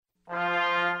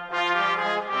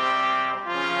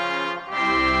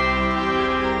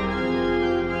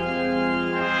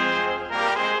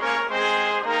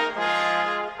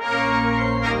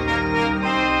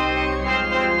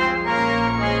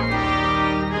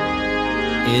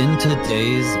In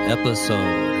today's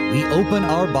episode, we open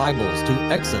our Bibles to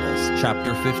Exodus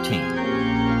chapter 15.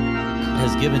 God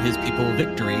has given his people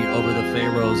victory over the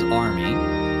Pharaoh's army.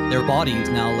 Their bodies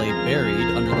now lay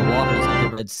buried under the waters of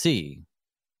the Red Sea,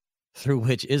 through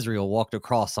which Israel walked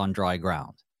across on dry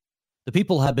ground. The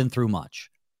people have been through much.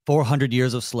 400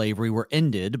 years of slavery were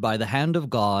ended by the hand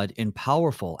of God in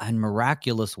powerful and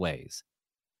miraculous ways.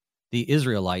 The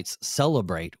Israelites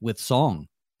celebrate with song.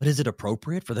 But is it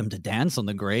appropriate for them to dance on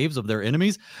the graves of their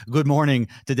enemies? Good morning.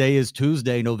 Today is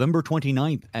Tuesday, November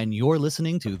 29th, and you're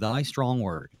listening to Thy Strong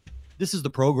Word. This is the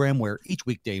program where each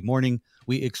weekday morning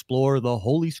we explore the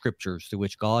Holy Scriptures through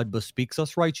which God bespeaks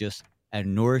us righteous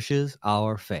and nourishes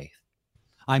our faith.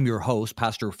 I'm your host,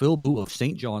 Pastor Phil Boo of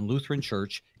St. John Lutheran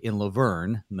Church in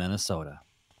Laverne, Minnesota.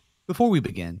 Before we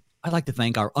begin, I'd like to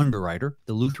thank our underwriter,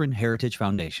 the Lutheran Heritage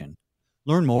Foundation.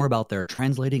 Learn more about their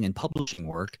translating and publishing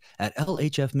work at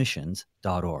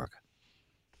lhfmissions.org.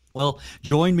 Well,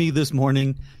 join me this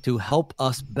morning to help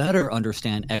us better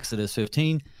understand Exodus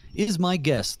 15 is my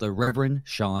guest, the Reverend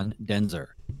Sean Denzer.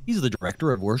 He's the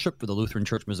Director of Worship for the Lutheran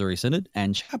Church Missouri Synod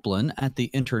and Chaplain at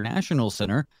the International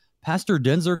Center. Pastor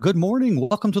Denzer, good morning.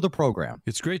 Welcome to the program.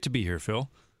 It's great to be here, Phil.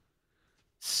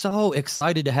 So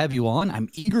excited to have you on. I'm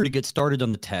eager to get started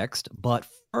on the text, but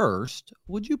first,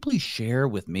 would you please share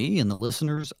with me and the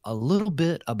listeners a little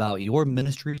bit about your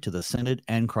ministry to the Synod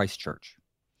and Christ Church?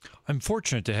 I'm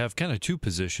fortunate to have kind of two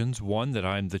positions. One, that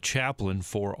I'm the chaplain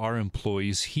for our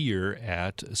employees here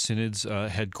at Synod's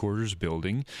headquarters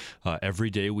building.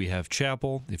 Every day we have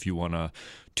chapel. If you want to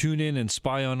tune in and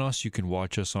spy on us, you can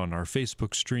watch us on our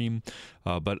Facebook stream.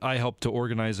 But I help to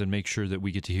organize and make sure that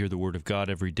we get to hear the Word of God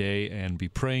every day and be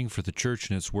praying for the church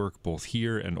and its work both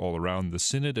here and all around the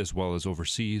Synod as well as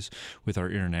overseas with our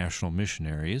international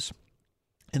missionaries.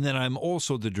 And then I'm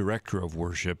also the director of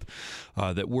worship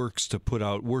that works to put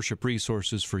out worship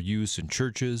resources for use in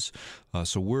churches.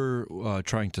 So we're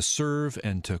trying to serve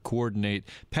and to coordinate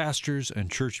pastors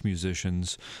and church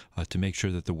musicians to make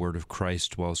sure that the word of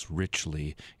Christ dwells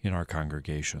richly in our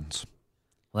congregations.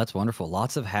 Well, that's wonderful.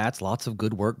 Lots of hats, lots of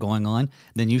good work going on.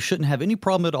 Then you shouldn't have any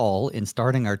problem at all in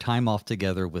starting our time off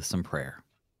together with some prayer.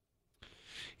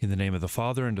 In the name of the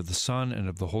Father, and of the Son, and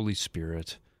of the Holy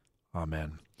Spirit.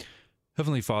 Amen.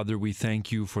 Heavenly Father, we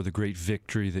thank you for the great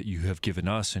victory that you have given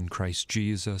us in Christ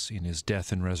Jesus, in his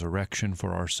death and resurrection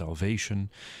for our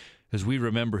salvation. As we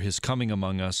remember his coming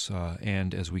among us,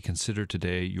 and as we consider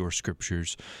today your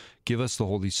scriptures, give us the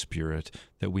Holy Spirit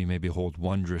that we may behold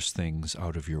wondrous things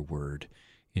out of your word.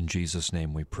 In Jesus'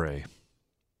 name we pray.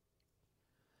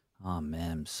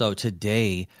 Amen. So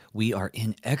today we are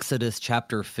in Exodus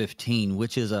chapter 15,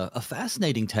 which is a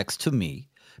fascinating text to me.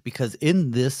 Because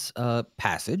in this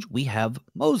passage, we have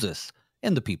Moses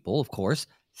and the people, of course,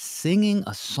 singing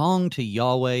a song to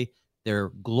Yahweh. They're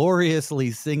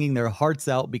gloriously singing their hearts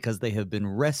out because they have been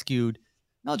rescued,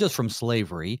 not just from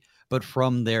slavery, but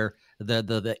from the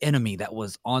enemy that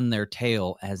was on their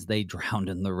tail as they drowned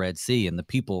in the Red Sea, and the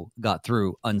people got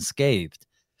through unscathed.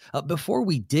 Before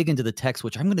we dig into the text,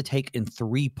 which I'm going to take in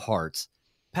three parts,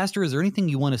 Pastor, is there anything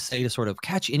you want to say to sort of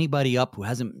catch anybody up who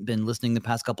hasn't been listening the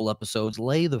past couple episodes,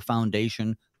 lay the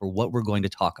foundation for what we're going to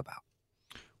talk about?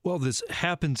 Well, this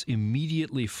happens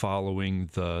immediately following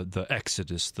the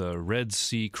Exodus, the Red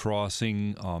Sea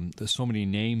crossing. There's so many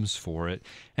names for it.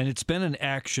 And it's been an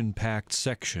action-packed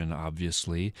section,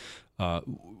 obviously.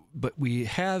 But we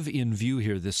have in view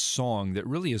here this song that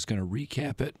really is going to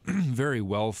recap it very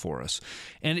well for us.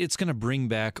 And it's going to bring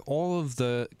back all of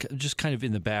the, just kind of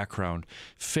in the background,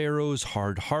 Pharaoh's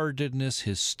hard-heartedness,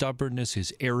 his stubbornness,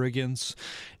 his arrogance,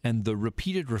 and the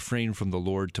repeated refrain from the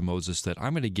Lord to Moses that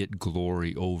I'm going to get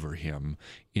glory over him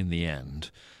in the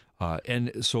end.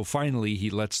 And so finally,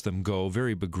 he lets them go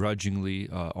very begrudgingly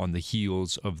on the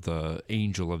heels of the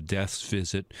angel of death's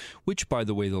visit, which, by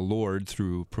the way, the Lord,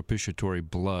 through propitiatory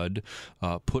blood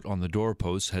put on the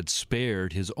doorposts, had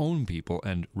spared his own people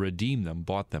and redeemed them,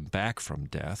 bought them back from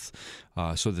death,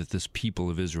 so that this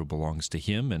people of Israel belongs to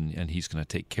him, and he's going to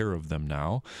take care of them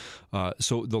now.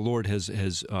 So the Lord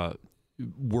has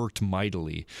worked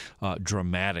mightily,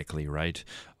 dramatically, right?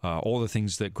 All the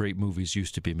things that great movies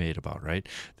used to be made about, right?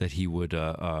 That he would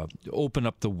open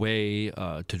up the way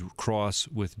to cross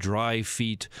with dry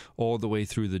feet all the way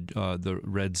through the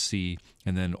Red Sea,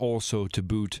 and then also to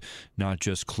boot, not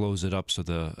just close it up so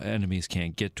the enemies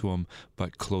can't get to him,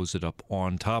 but close it up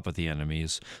on top of the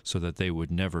enemies so that they would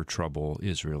never trouble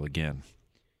Israel again.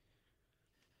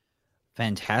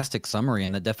 Fantastic summary,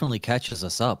 and it definitely catches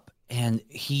us up. And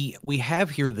we have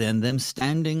here then them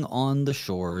standing on the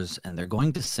shores, and they're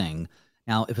going to sing.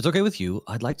 Now, if it's okay with you,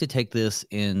 I'd like to take this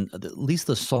in at least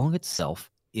the song itself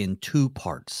in two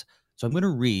parts. So I'm going to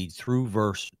read through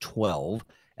verse 12,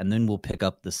 and then we'll pick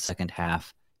up the second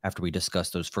half after we discuss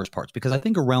those first parts, because I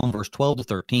think around verse 12 to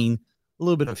 13, a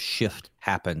little bit of shift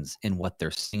happens in what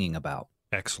they're singing about.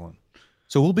 Excellent.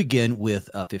 So we'll begin with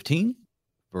 15,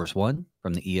 verse 1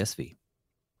 from the ESV.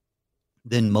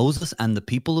 Then Moses and the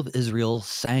people of Israel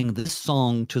sang this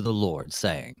song to the Lord,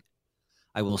 saying,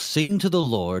 I will sing to the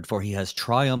Lord, for he has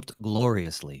triumphed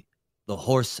gloriously. The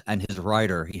horse and his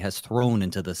rider he has thrown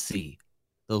into the sea.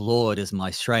 The Lord is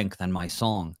my strength and my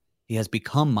song. He has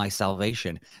become my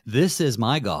salvation. This is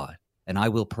my God, and I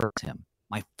will praise him,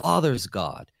 my father's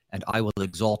God, and I will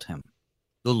exalt him.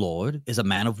 The Lord is a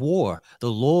man of war.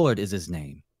 The Lord is his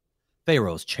name.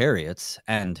 Pharaoh's chariots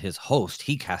and his host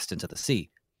he cast into the sea,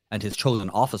 and his chosen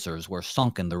officers were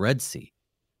sunk in the Red Sea.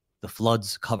 The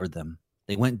floods covered them.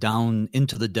 They went down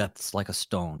into the depths like a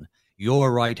stone.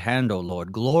 Your right hand, O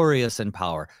Lord, glorious in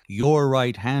power. Your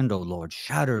right hand, O Lord,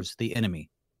 shatters the enemy.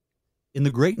 In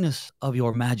the greatness of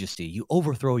your majesty, you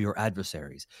overthrow your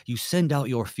adversaries. You send out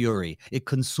your fury. It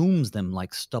consumes them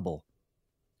like stubble.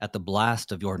 At the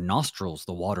blast of your nostrils,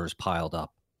 the waters piled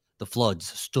up. The floods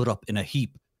stood up in a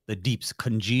heap. The deeps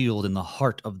congealed in the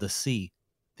heart of the sea.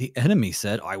 The enemy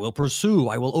said, I will pursue,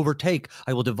 I will overtake,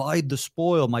 I will divide the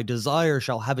spoil. My desire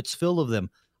shall have its fill of them.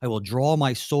 I will draw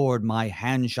my sword, my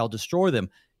hand shall destroy them.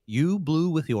 You blew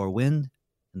with your wind,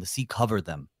 and the sea covered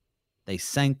them. They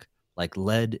sank like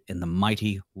lead in the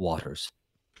mighty waters.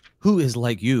 Who is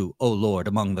like you, O Lord,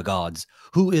 among the gods?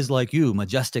 Who is like you,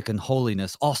 majestic in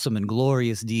holiness, awesome in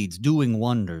glorious deeds, doing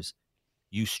wonders?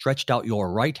 You stretched out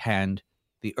your right hand,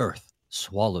 the earth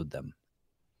swallowed them.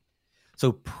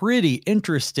 So pretty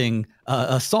interesting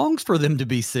songs for them to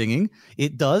be singing.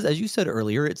 It does, as you said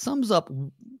earlier, it sums up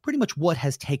pretty much what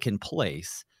has taken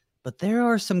place. But there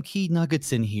are some key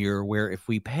nuggets in here where if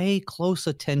we pay close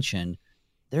attention,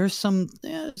 there's some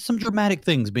dramatic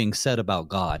things being said about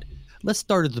God. Let's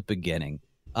start at the beginning.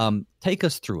 Take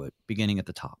us through it, beginning at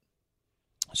the top.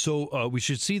 So we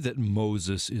should see that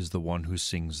Moses is the one who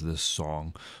sings this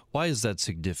song. Why is that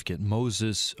significant?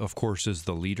 Moses, of course, is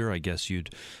the leader. I guess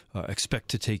you'd expect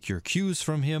to take your cues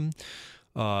from him.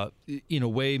 In a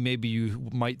way, maybe you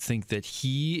might think that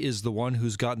he is the one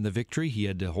who's gotten the victory. He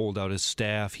had to hold out his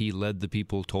staff. He led the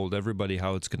people, told everybody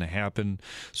how it's going to happen.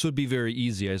 So it'd be very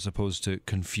easy, I suppose, to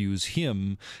confuse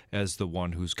him as the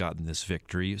one who's gotten this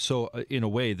victory. So in a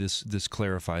way, this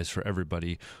clarifies for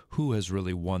everybody who has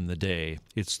really won the day.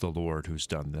 It's the Lord who's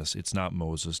done this. It's not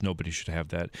Moses. Nobody should have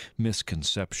that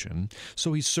misconception.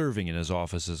 So he's serving in his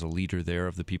office as a leader there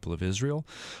of the people of Israel.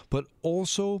 But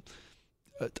also,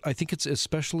 I think it's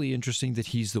especially interesting that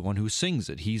he's the one who sings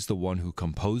it. He's the one who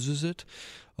composes it.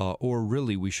 Or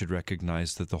really, we should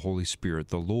recognize that the Holy Spirit,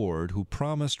 the Lord, who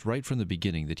promised right from the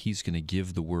beginning that he's going to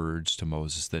give the words to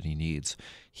Moses that he needs,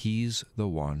 he's the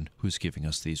one who's giving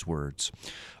us these words.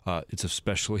 It's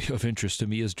especially of interest to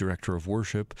me as director of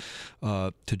worship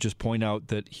to just point out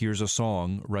that here's a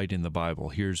song right in the Bible.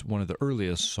 Here's one of the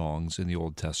earliest songs in the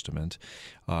Old Testament,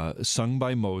 sung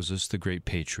by Moses, the great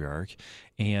patriarch,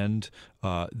 and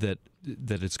that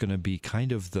it's going to be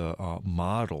kind of the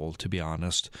model, to be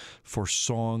honest, for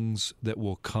songs that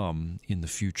will come in the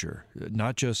future.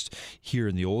 Not just here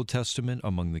in the Old Testament,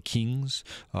 among the kings,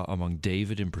 among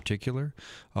David in particular,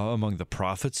 among the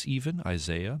prophets even,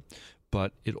 Isaiah,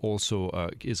 but it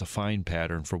also is a fine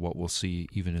pattern for what we'll see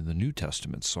even in the New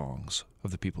Testament songs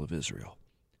of the people of Israel.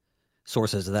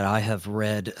 Sources that I have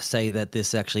read say that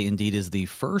this actually indeed is the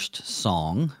first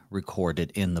song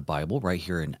recorded in the Bible, right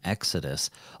here in Exodus.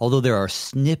 Although there are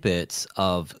snippets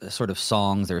of sort of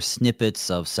songs, there are snippets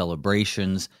of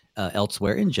celebrations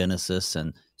elsewhere in Genesis,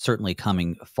 and certainly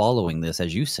coming following this,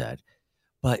 as you said.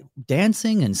 But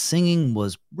dancing and singing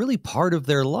was really part of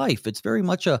their life. It's very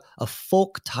much a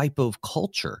folk type of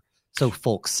culture. So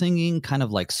folk singing, kind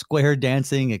of like square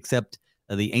dancing, except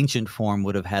the ancient form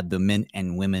would have had the men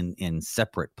and women in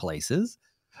separate places.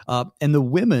 And the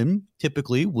women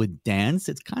typically would dance.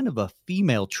 It's kind of a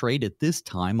female trait at this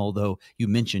time, although you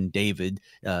mentioned David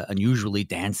unusually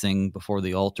dancing before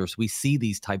the altar. So we see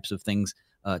these types of things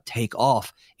take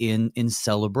off in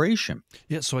celebration.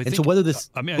 Yeah, so I think, so whether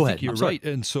this, I think you're right,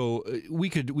 and so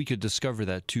we could discover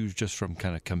that too, just from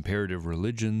kind of comparative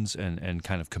religions and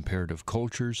kind of comparative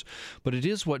cultures. But it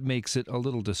is what makes it a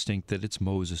little distinct that it's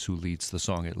Moses who leads the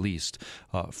song, at least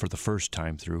for the first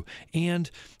time through,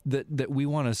 and that we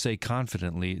want to say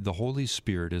confidently, the Holy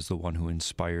Spirit is the one who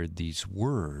inspired these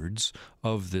words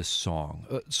of this song,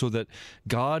 so that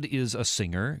God is a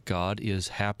singer. God is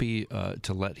happy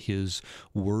to let his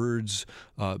words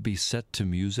be set to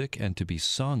music and to be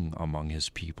sung among his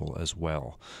people as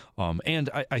well. And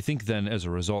I think then, as a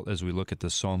result, as we look at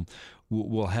this psalm,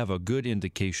 we'll have a good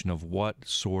indication of what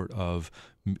sort of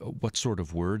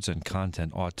words and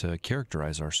content ought to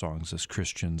characterize our songs as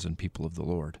Christians and people of the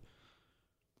Lord.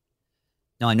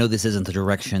 Now, I know this isn't the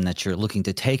direction that you're looking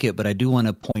to take it, but I do want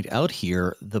to point out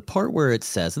here the part where it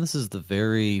says, and this is the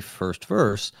very first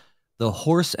verse, the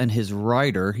horse and his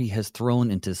rider he has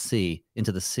thrown into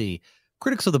the sea.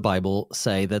 Critics of the Bible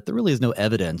say that there really is no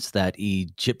evidence that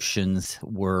Egyptians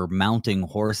were mounting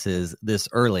horses this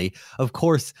early. Of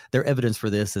course, their evidence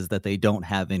for this is that they don't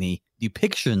have any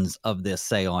depictions of this,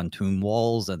 say, on tomb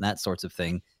walls and that sorts of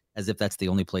thing, as if that's the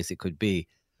only place it could be.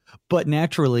 But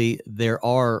naturally, there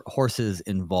are horses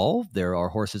involved. There are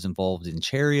horses involved in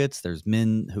chariots. There's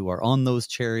men who are on those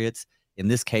chariots. In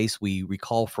this case, we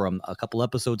recall from a couple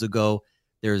episodes ago,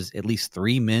 there's at least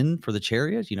 3 men for the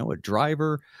chariot, a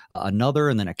driver, another,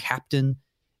 and then a captain.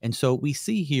 And so we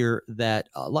see here that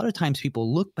a lot of times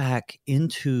people look back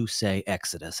into, say,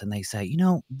 Exodus, and they say,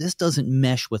 this doesn't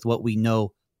mesh with what we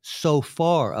know so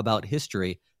far about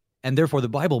history. And therefore, the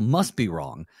Bible must be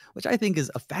wrong, which I think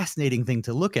is a fascinating thing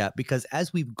to look at, because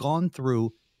as we've gone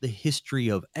through the history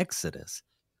of Exodus,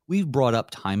 we've brought up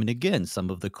time and again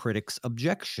some of the critics'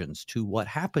 objections to what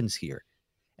happens here.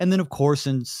 And then, of course,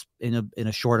 in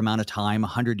a short amount of time,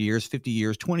 100 years, 50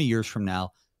 years, 20 years from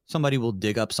now, somebody will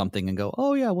dig up something and go,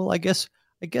 oh, yeah, well, I guess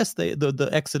the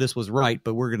Exodus was right,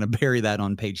 but we're going to bury that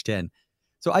on page 10.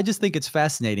 So I just think it's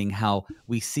fascinating how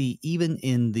we see, even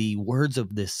in the words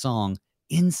of this song,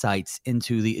 insights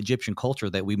into the Egyptian culture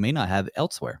that we may not have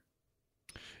elsewhere.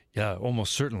 Yeah,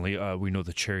 almost certainly. We know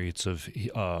the chariots of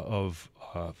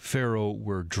Pharaoh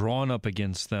were drawn up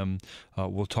against them.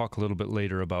 We'll talk a little bit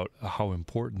later about how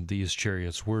important these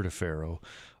chariots were to Pharaoh.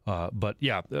 But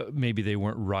yeah, maybe they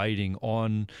weren't riding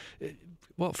on.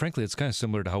 Well, frankly, it's kind of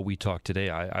similar to how we talk today.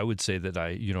 I would say that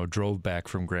I, drove back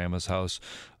from Grandma's house,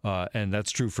 and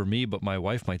that's true for me. But my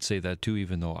wife might say that too,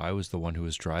 even though I was the one who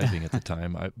was driving at the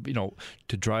time.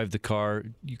 To drive the car,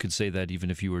 you could say that even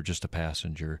if you were just a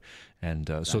passenger. And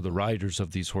so the riders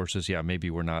of these horses, maybe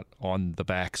were not on the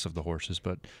backs of the horses,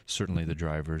 but certainly the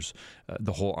drivers,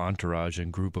 the whole entourage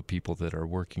and group of people that are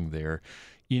working there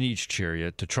in each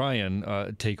chariot to try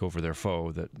and take over their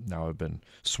foe that now have been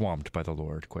swamped by the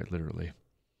Lord, quite literally.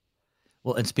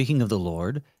 Well, and speaking of the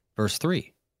Lord, verse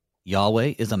 3,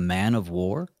 Yahweh is a man of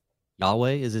war.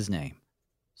 Yahweh is his name.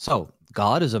 So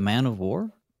God is a man of war,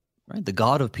 right? The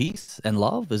God of peace and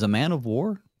love is a man of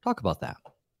war. Talk about that.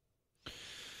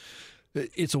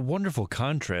 It's a wonderful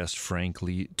contrast,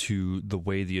 frankly, to the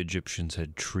way the Egyptians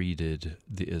had treated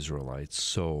the Israelites.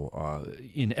 So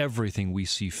in everything, we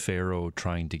see Pharaoh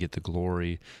trying to get the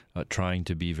glory, trying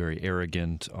to be very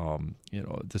arrogant.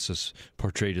 This is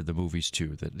portrayed in the movies,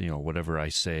 too, that, whatever I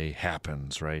say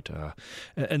happens, right?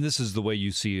 And this is the way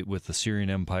you see it with the Syrian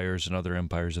empires and other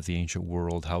empires of the ancient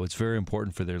world, how it's very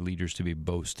important for their leaders to be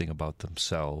boasting about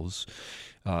themselves.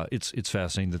 It's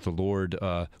fascinating that the Lord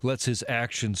lets his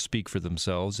actions speak for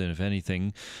themselves, and if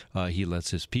anything, he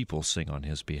lets his people sing on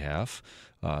his behalf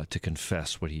to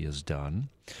confess what he has done.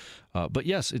 But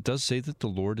yes, it does say that the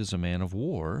Lord is a man of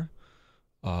war,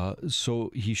 so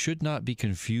he should not be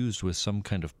confused with some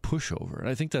kind of pushover. And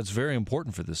I think that's very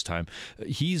important for this time.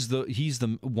 He's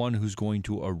the one who's going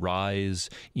to arise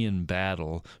in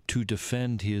battle to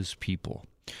defend his people.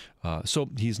 So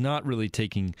he's not really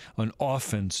taking an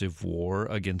offensive war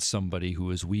against somebody who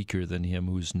is weaker than him,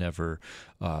 who's never,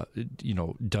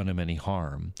 done him any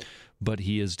harm. But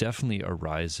he is definitely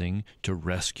arising to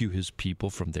rescue his people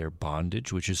from their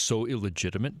bondage, which is so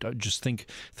illegitimate. Just think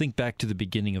back to the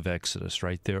beginning of Exodus,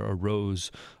 right? There arose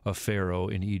a Pharaoh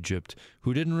in Egypt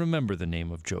who didn't remember the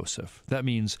name of Joseph. That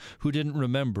means who didn't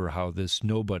remember how this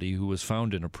nobody who was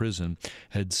found in a prison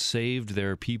had saved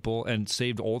their people and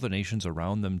saved all the nations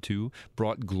around them too,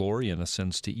 brought glory in a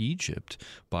sense to Egypt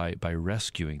by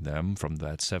rescuing them from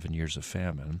that 7 years of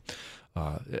famine.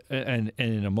 And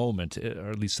in a moment,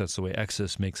 or at least that's the way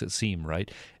Exodus makes it seem, right?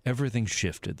 Everything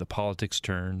shifted. The politics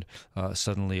turned.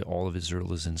 Suddenly, all of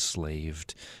Israel is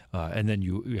enslaved. And then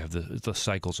you have the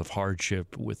cycles of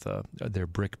hardship with their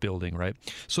brick building, right?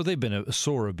 So they've been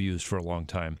sore abused for a long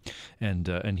time.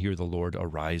 And here the Lord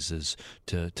arises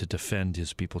to defend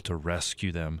his people, to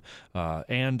rescue them,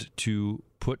 and to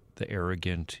put the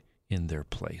arrogant in their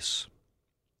place.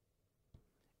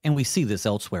 And we see this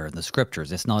elsewhere in the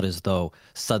scriptures. It's not as though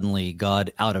suddenly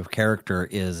God, out of character,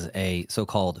 is a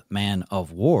so-called man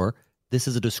of war. This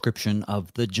is a description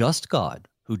of the just God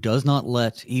who does not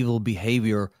let evil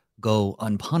behavior go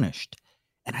unpunished.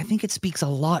 And I think it speaks a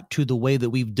lot to the way that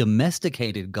we've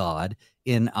domesticated God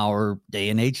in our day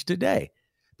and age today.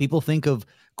 People think of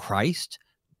Christ,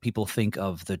 people think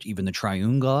of even the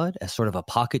triune God as sort of a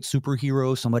pocket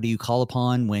superhero, somebody you call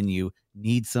upon when you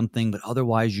need something, but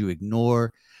otherwise you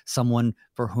ignore, someone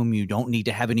for whom you don't need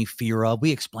to have any fear of.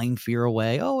 We explain fear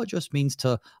away. Oh, it just means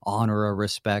to honor or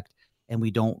respect. And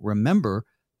we don't remember,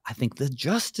 I think, the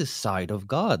justice side of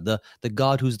God, the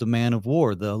God who's the man of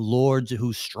war, the Lord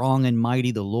who's strong and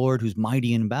mighty, the Lord who's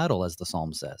mighty in battle, as the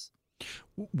psalm says.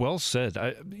 Well said.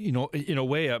 In a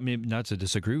way, I mean, not to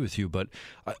disagree with you, but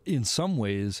in some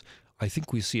ways, I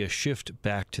think we see a shift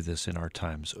back to this in our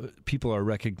times. People are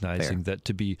recognizing that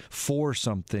to be for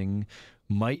something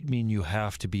might mean you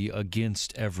have to be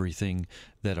against everything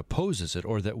that opposes it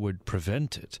or that would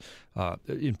prevent it.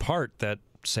 In part, that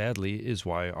sadly is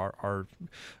why our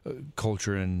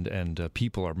culture and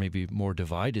people are maybe more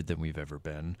divided than we've ever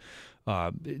been.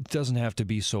 It doesn't have to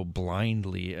be so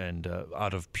blindly and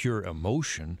out of pure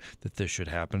emotion that this should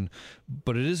happen,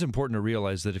 but it is important to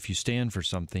realize that if you stand for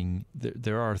something,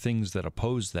 there are things that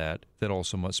oppose that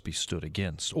also must be stood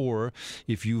against. Or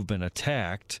if you've been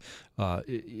attacked,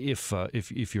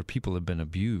 if your people have been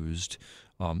abused,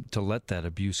 to let that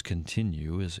abuse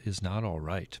continue is not all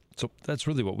right. So that's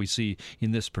really what we see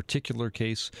in this particular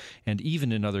case, and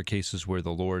even in other cases where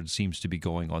the Lord seems to be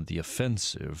going on the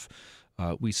offensive.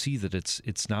 We see that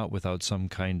it's not without some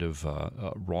kind of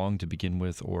wrong to begin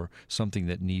with, or something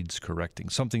that needs correcting,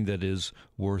 something that is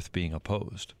worth being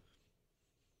opposed.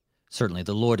 Certainly,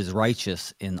 the Lord is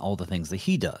righteous in all the things that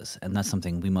he does, and that's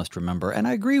something we must remember. And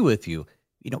I agree with you.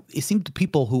 It seems to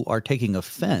people who are taking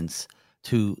offense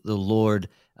to the Lord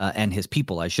and his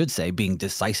people, I should say, being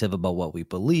decisive about what we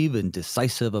believe and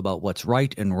decisive about what's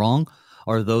right and wrong,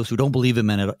 are those who don't believe in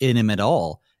him at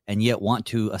all, and yet want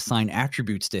to assign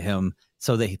attributes to him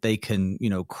so that they can,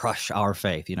 crush our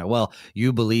faith. Well,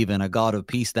 you believe in a God of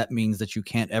peace. That means that you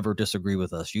can't ever disagree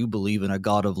with us. You believe in a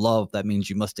God of love. That means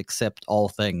you must accept all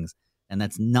things. And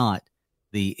that's not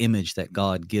the image that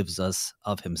God gives us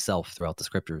of himself throughout the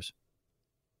scriptures.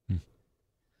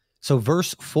 So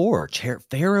verse 4,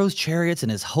 Pharaoh's chariots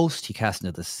and his host he cast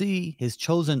into the sea. His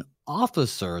chosen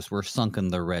officers were sunk in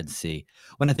the Red Sea.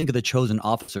 When I think of the chosen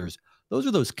officers, those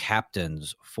are those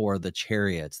captains for the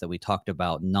chariots that we talked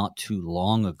about not too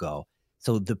long ago.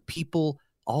 So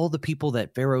all the people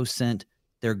that Pharaoh sent,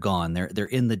 they're gone. They're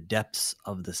in the depths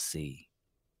of the sea.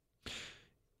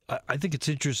 I think it's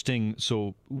interesting.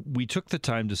 So we took the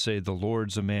time to say the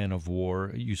Lord's a man of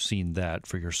war. You've seen that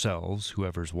for yourselves,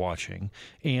 whoever's watching.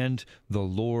 And the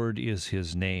Lord is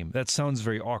his name. That sounds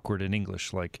very awkward in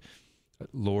English, like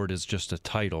Lord is just a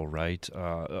title, right?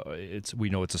 We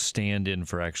know it's a stand-in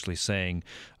for actually saying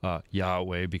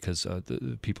Yahweh, because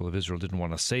the people of Israel didn't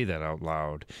want to say that out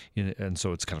loud, and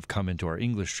so it's kind of come into our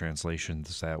English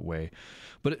translations that way.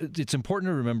 But it's important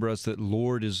to remember us that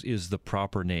Lord is the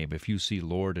proper name. If you see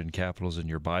Lord in capitals in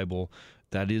your Bible,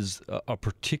 that is a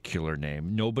particular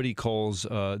name. Nobody calls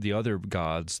the other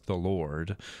gods the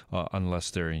Lord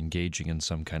unless they're engaging in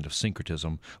some kind of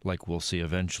syncretism, like we'll see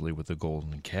eventually with the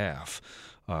golden calf.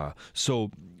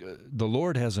 So the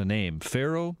Lord has a name.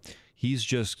 Pharaoh, he's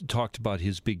just talked about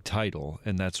his big title,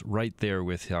 and that's right there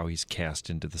with how he's cast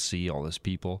into the sea, all his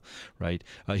people, right?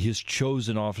 His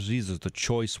chosen officers, these are the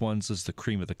choice ones, this is the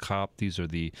cream of the crop. These are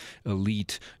the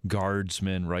elite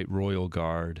guardsmen, right? Royal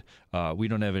Guard. We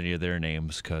don't have any of their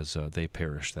names because they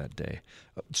perished that day.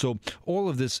 So all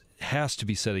of this has to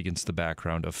be set against the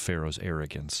background of Pharaoh's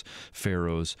arrogance,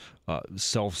 Pharaoh's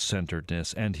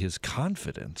self-centeredness, and his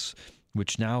confidence,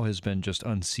 which now has been just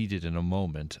unseated in a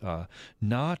moment,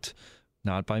 not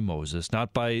by Moses,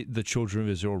 not by the children of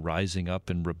Israel rising up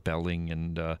and rebelling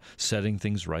and setting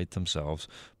things right themselves,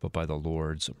 but by the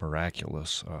Lord's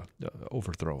miraculous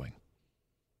overthrowing.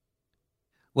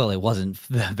 Well, it wasn't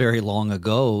very long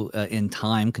ago in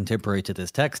time, contemporary to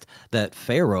this text, that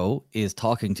Pharaoh is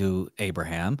talking to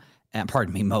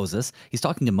Moses. He's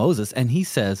talking to Moses, and he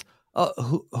says,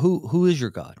 who is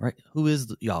your God, right? Who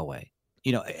is Yahweh?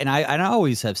 And I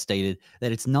always have stated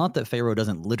that it's not that Pharaoh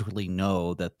doesn't literally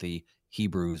know that the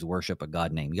Hebrews worship a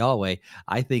God named Yahweh.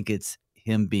 I think it's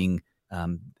him being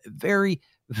very,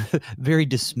 very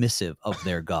dismissive of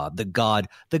their God, the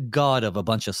God of a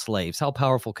bunch of slaves. How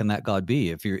powerful can that God be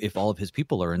if all of his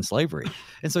people are in slavery?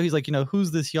 And so he's like,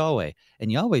 who's this Yahweh?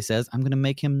 And Yahweh says, I'm going to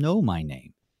make him know my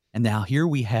name. And now here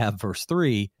we have verse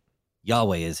 3,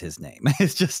 Yahweh is his name.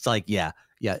 It's just like, yeah,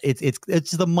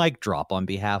 it's the mic drop on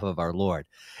behalf of our Lord.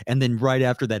 And then right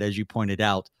after that, as you pointed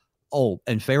out,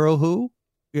 and Pharaoh who?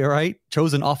 You're right.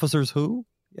 Chosen officers who?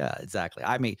 Yeah, exactly.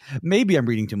 I mean, maybe I'm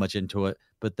reading too much into it,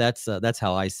 but that's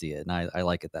how I see it, and I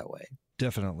like it that way.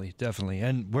 Definitely, definitely.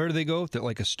 And where do they go? They're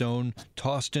like a stone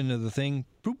tossed into the thing,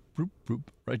 boop, boop, boop,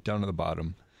 right down to the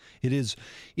bottom. It is.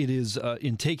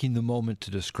 In taking the moment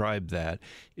to describe that,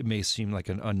 it may seem like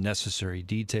an unnecessary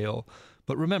detail,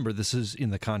 but remember, this is in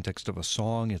the context of a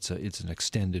song. It's an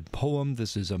extended poem.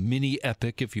 This is a mini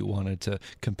epic, if you wanted to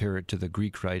compare it to the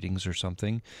Greek writings or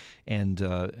something, and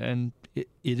it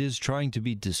is trying to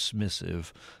be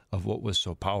dismissive of what was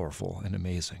so powerful and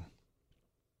amazing.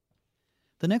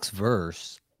 The next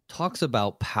verse talks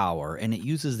about power, and it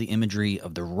uses the imagery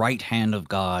of the right hand of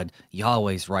God,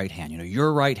 Yahweh's right hand.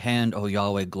 Your right hand, O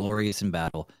Yahweh, glorious in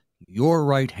battle. Your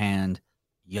right hand,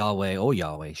 Yahweh, O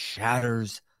Yahweh,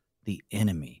 shatters the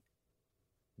enemy.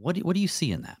 What do you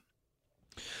see in that?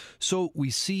 So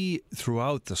we see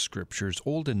throughout the Scriptures,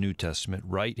 Old and New Testament,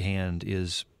 right hand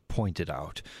is pointed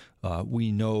out.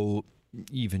 We know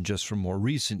even just from more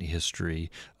recent history,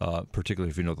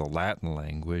 particularly if you know the Latin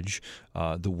language,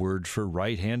 the word for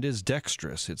right hand is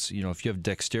dexterous. It's, if you have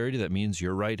dexterity, that means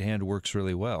your right hand works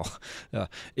really well.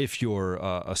 If you're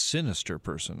a sinister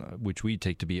person, which we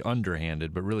take to be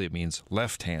underhanded, but really it means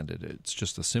left-handed. It's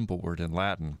just a simple word in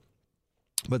Latin.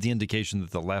 But the indication that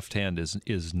the left hand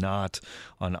is not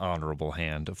an honorable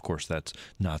hand, of course, that's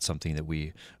not something that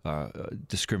we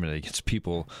discriminate against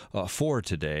people for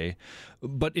today.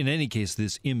 But in any case,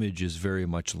 this image is very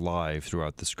much live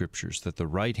throughout the Scriptures, that the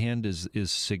right hand is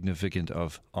significant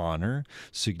of honor,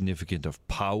 significant of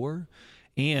power,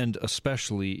 and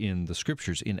especially in the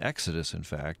Scriptures, in Exodus, in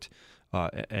fact,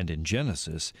 and in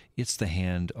Genesis, it's the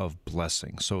hand of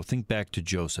blessing. So think back to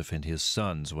Joseph and his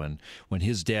sons when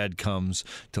his dad comes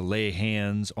to lay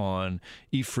hands on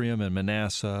Ephraim and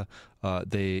Manasseh.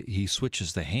 He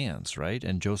switches the hands, right?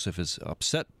 And Joseph is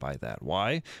upset by that.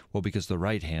 Why? Well, because the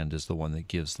right hand is the one that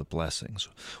gives the blessings.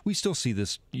 We still see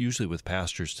this usually with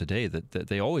pastors today, that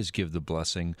they always give the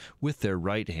blessing with their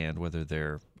right hand, whether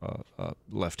they're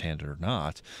left-handed or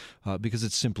not, because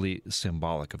it's simply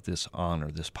symbolic of this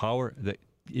honor, this power that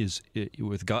is,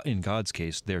 with God, in God's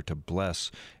case, there to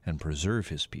bless and preserve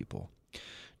his people.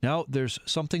 Now, there's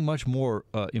something much more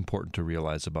important to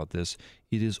realize about this.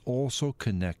 It is also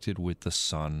connected with the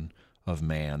Son of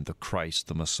Man, the Christ,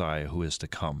 the Messiah who is to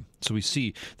come. So we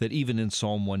see that even in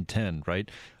Psalm 110,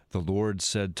 right? The Lord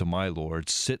said to my Lord,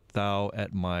 sit thou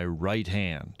at my right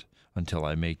hand until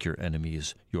I make your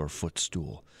enemies your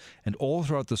footstool. And all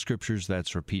throughout the Scriptures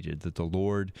that's repeated, that the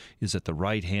Lord is at the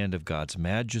right hand of God's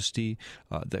majesty,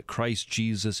 that Christ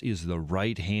Jesus is the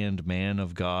right-hand man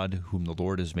of God, whom the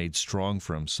Lord has made strong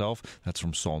for himself. That's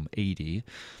from Psalm 80.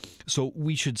 So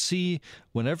we should see,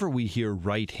 whenever we hear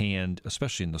right hand,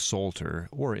 especially in the Psalter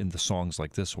or in the songs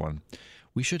like this one,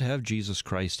 we should have Jesus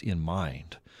Christ in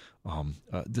mind.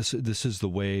 This is the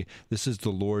way, this is the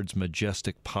Lord's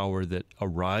majestic power that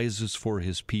arises for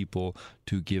his people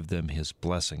to give them his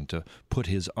blessing, to put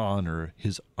his honor,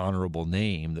 his honorable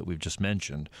name that we've just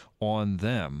mentioned, on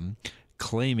them,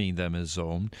 claiming them as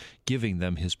own, giving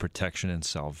them his protection and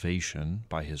salvation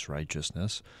by his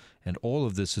righteousness. And all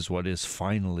of this is what is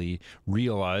finally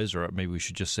realized, or maybe we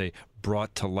should just say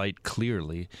brought to light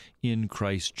clearly in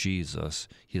Christ Jesus,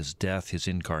 his death, his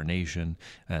incarnation,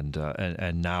 and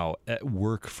now at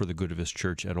work for the good of his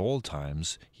church at all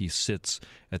times. He sits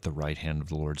at the right hand of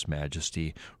the Lord's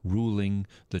majesty, ruling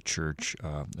the church,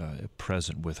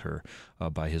 present with her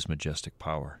by his majestic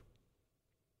power.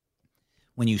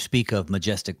 When you speak of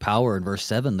majestic power in verse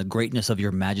 7, the greatness of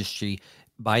your majesty,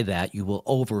 by that you will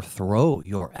overthrow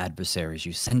your adversaries.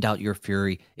 You send out your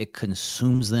fury, it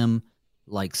consumes them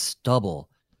like stubble.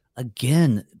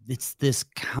 Again, it's this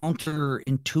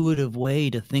counterintuitive way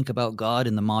to think about God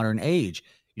in the modern age.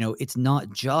 It's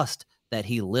not just that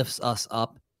he lifts us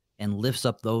up and lifts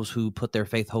up those who put their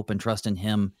faith, hope, and trust in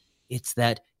him. It's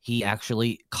that he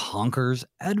actually conquers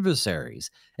adversaries.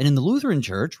 And in the Lutheran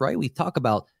Church, right, we talk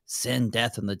about sin,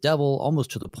 death, and the devil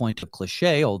almost to the point of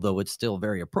cliche, although it's still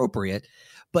very appropriate.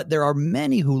 But there are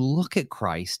many who look at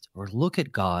Christ or look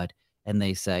at God and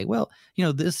they say, well,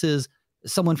 this is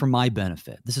someone for my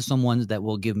benefit. This is someone that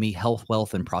will give me health,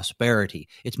 wealth, and prosperity.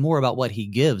 It's more about what he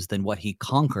gives than what he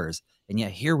conquers. And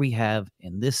yet here we have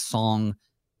in this song,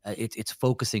 it's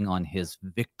focusing on his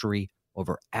victory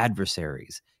over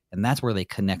adversaries. And that's where they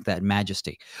connect that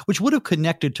majesty, which would have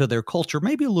connected to their culture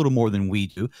maybe a little more than we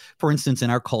do. For instance, in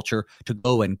our culture, to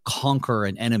go and conquer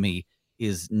an enemy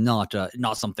is not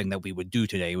something that we would do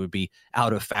today. It would be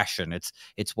out of fashion. It's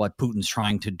what Putin's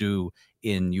trying to do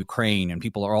in Ukraine, and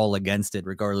people are all against it,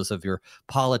 regardless of your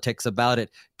politics about it.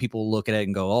 People look at it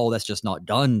and go, oh, that's just not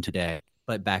done today.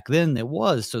 But back then it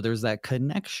was. So there's that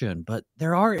connection. But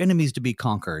there are enemies to be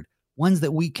conquered, ones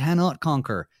that we cannot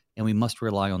conquer. And we must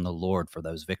rely on the Lord for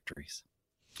those victories.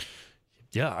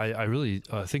 Yeah, I really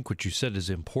think what you said is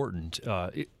important.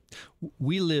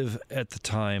 We live at the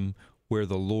time where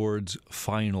the Lord's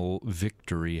final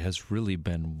victory has really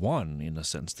been won, in a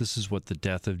sense. This is what the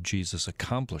death of Jesus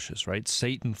accomplishes, right?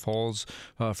 Satan falls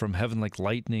from heaven like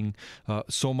lightning.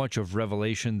 So much of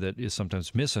Revelation that is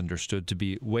sometimes misunderstood to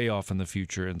be way off in the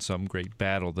future in some great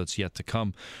battle that's yet to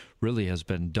come really has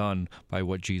been done by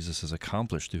what Jesus has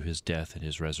accomplished through his death and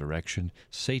his resurrection.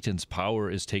 Satan's power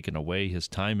is taken away. His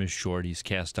time is short. He's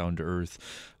cast down to earth,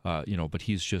 but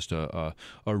he's just a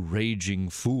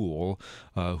raging fool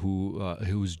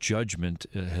whose judgment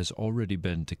has already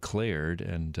been declared,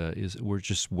 and we're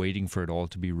just waiting for it all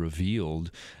to be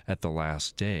revealed at the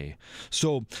last day.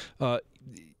 So,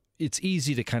 it's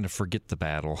easy to kind of forget the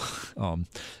battle.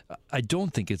 I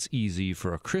don't think it's easy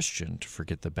for a Christian to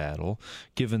forget the battle,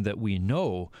 given that we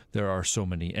know there are so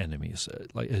many enemies,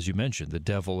 like as you mentioned, the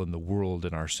devil and the world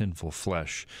and our sinful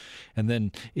flesh. And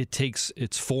then it takes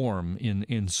its form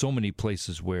in so many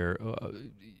places where,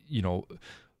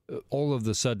 all of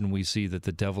a sudden we see that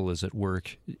the devil is at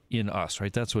work in us,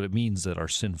 right? That's what it means that our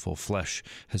sinful flesh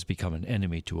has become an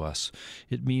enemy to us.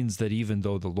 It means that even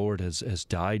though the Lord has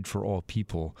died for all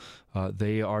people,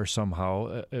 they are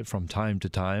somehow, from time to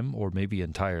time, or maybe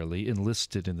entirely,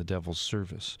 enlisted in the devil's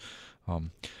service.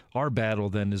 Our battle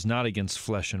then is not against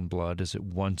flesh and blood as it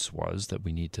once was, that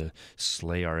we need to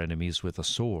slay our enemies with a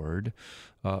sword,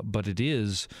 but it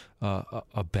is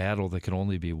a battle that can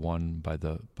only be won by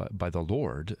the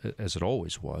Lord, as it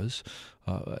always was,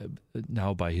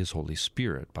 now by His Holy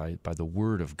Spirit, by the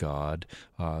Word of God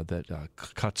that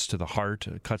cuts to the heart,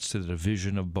 cuts to the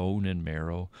division of bone and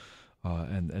marrow,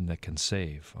 and that can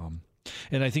save.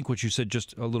 And I think what you said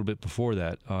just a little bit before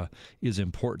that is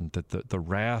important, that the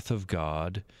wrath of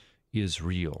God is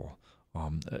real.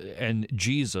 And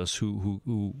Jesus,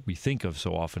 who we think of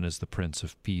so often as the Prince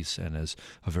of Peace and as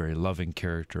a very loving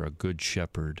character, a good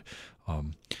shepherd,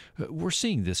 we're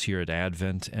seeing this here at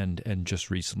Advent and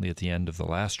just recently at the end of the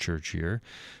last church year.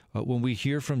 When we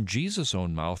hear from Jesus'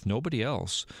 own mouth, nobody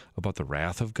else, about the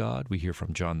wrath of God. We hear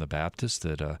from John the Baptist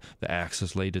that the axe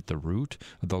is laid at the root.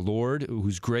 The Lord,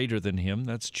 who's greater than him,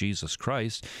 that's Jesus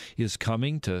Christ, is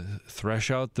coming to thresh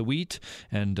out the wheat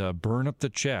and burn up the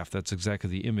chaff. That's exactly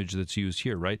the image that's used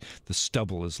here, right? The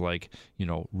stubble is like,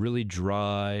 really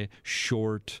dry,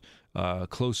 short,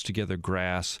 close together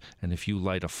grass, and if you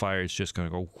light a fire, it's just going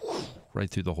to go right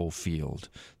through the whole field.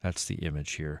 That's the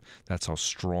image here. That's how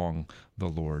strong the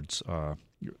Lord's,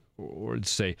 or to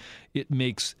say, it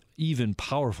makes even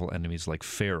powerful enemies like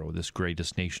Pharaoh, this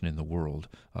greatest nation in the world,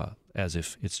 as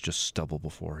if it's just stubble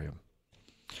before him.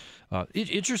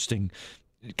 Interesting.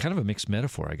 Kind of a mixed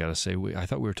metaphor, I got to say. I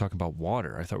thought we were talking about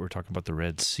water. I thought we were talking about the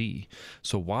Red Sea.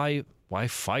 So why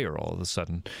fire all of a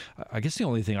sudden? I guess the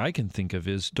only thing I can think of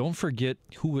is, don't forget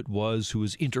who it was who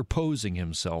was interposing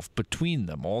himself between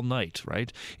them all night,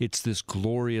 right? It's this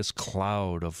glorious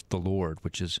cloud of the Lord,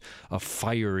 which is a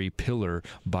fiery pillar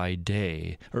by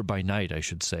day, or by night, I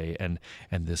should say, and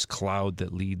this cloud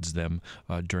that leads them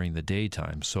during the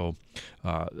daytime. So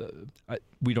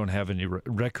we don't have any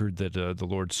record that the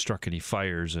Lord struck any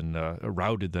fires and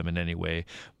routed them in any way,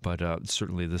 but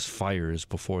certainly this fire is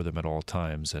before them at all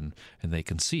times, and they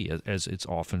can see, as it's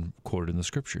often quoted in the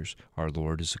Scriptures, our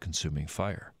Lord is a consuming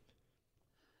fire.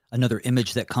 Another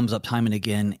image that comes up time and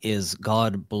again is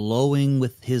God blowing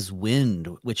with his wind,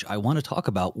 which I want to talk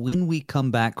about when we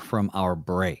come back from our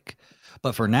break.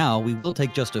 But for now, we will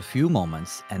take just a few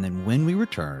moments, and then when we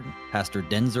return, Pastor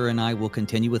Denzer and I will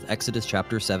continue with Exodus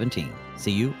chapter 17.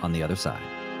 See you on the other side.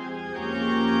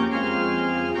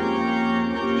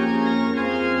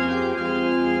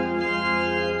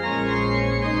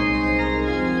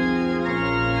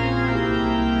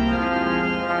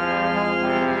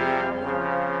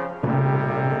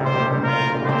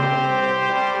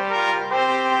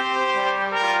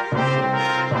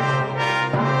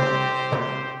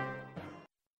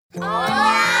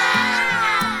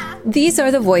 These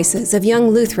are the voices of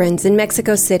young Lutherans in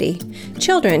Mexico City,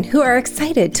 children who are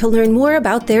excited to learn more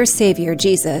about their Savior,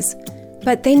 Jesus.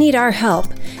 But they need our help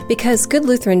because Good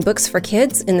Lutheran books for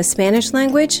kids in the Spanish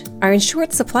language are in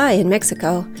short supply in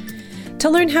Mexico. To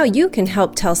learn how you can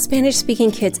help tell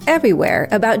Spanish-speaking kids everywhere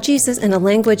about Jesus in a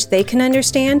language they can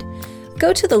understand,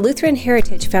 go to the Lutheran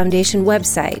Heritage Foundation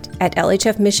website at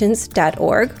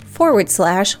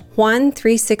lhfmissions.org/Juan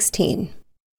 316.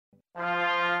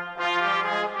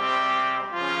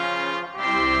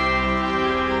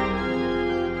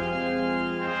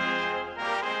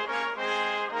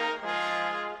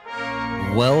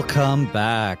 Welcome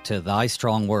back to Thy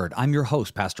Strong Word. I'm your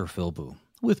host, Pastor Phil Boo.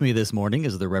 With me this morning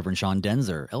is the Reverend Sean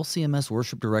Denzer, LCMS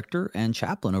Worship Director and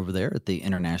Chaplain over there at the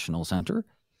International Center.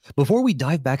 Before we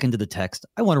dive back into the text,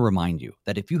 I want to remind you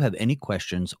that if you have any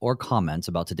questions or comments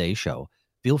about today's show,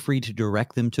 feel free to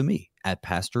direct them to me at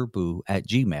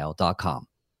pastorboo@gmail.com.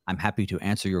 I'm happy to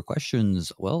answer your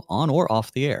questions, well, on or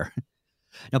off the air.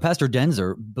 Now, Pastor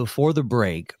Denzer, before the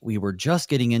break, we were just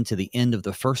getting into the end of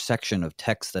the first section of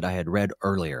text that I had read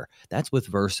earlier. That's with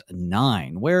verse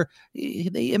 9, where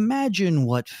they imagine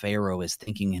what Pharaoh is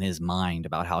thinking in his mind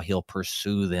about how he'll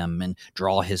pursue them and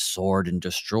draw his sword and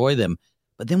destroy them.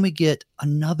 But then we get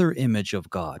another image of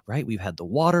God, right? We've had the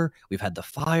water, we've had the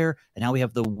fire, and now we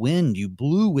have the wind. You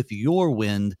blew with your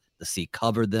wind, the sea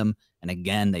covered them, and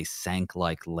again, they sank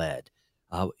like lead.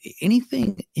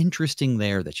 Anything interesting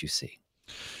there that you see?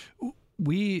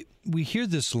 We hear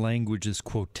this language, this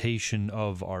quotation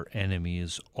of our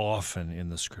enemies often in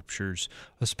the scriptures,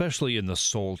 especially in the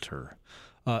Psalter.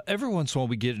 Every once in a while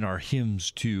we get in our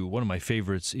hymns too. One of my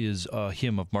favorites is a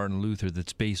hymn of Martin Luther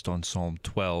that's based on Psalm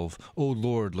 12. "O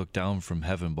Lord, look down from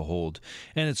heaven, behold."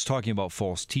 And it's talking about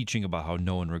false teaching, about how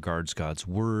no one regards God's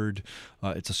word.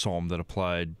 It's a psalm that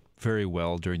applied very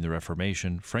well during the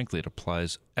Reformation. Frankly, it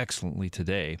applies excellently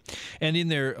today. And in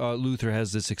there, Luther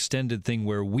has this extended thing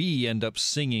where we end up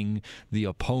singing the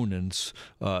opponent's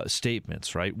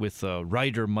statements, right? With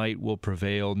right or might will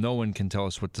prevail. No one can tell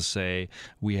us what to say.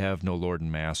 We have no Lord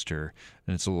and Master.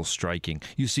 And it's a little striking.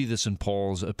 You see this in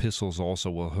Paul's epistles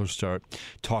also, where he'll start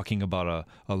talking about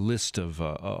a list of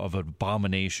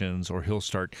abominations, or he'll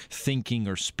start thinking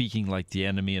or speaking like the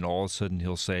enemy, and all of a sudden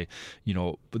he'll say, you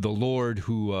know, the Lord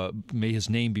who may his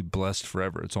name be blessed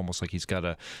forever. It's almost like he's got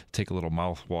to take a little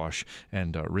mouthwash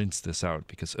and rinse this out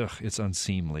because, it's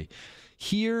unseemly.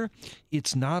 Here,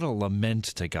 it's not a lament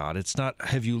to God. It's not,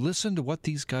 have you listened to what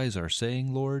these guys are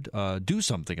saying, Lord? Do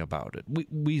something about it.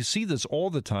 We see this all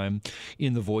the time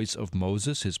in the voice of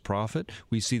Moses, his prophet.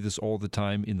 We see this all the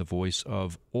time in the voice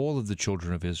of all of the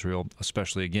children of Israel,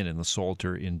 especially, again, in the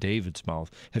Psalter, in David's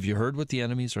mouth. Have you heard what the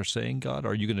enemies are saying, God?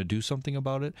 Are you going to do something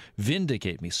about it?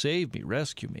 Vindicate me, save me,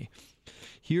 rescue me.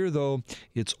 Here, though,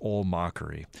 it's all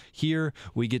mockery. Here,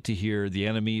 we get to hear the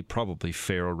enemy, probably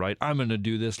Pharaoh, right? I'm going to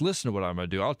do this. Listen to what I'm going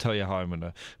to do. I'll tell you how I'm going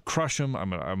to crush him. I'm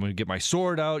going to get my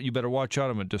sword out. You better watch out.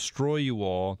 I'm going to destroy you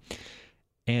all.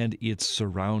 And it's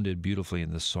surrounded beautifully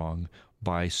in this song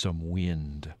by some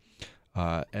wind.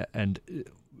 And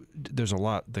there's a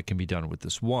lot that can be done with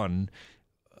this. One,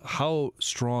 how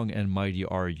strong and mighty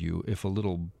are you if a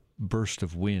little burst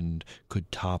of wind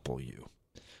could topple you?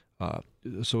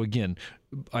 So again,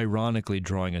 ironically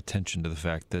drawing attention to the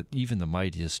fact that even the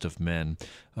mightiest of men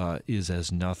is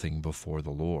as nothing before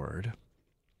the Lord.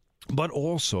 But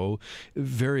also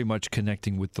very much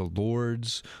connecting with the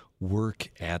Lord's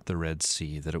work at the Red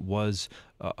Sea, that it was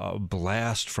a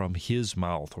blast from his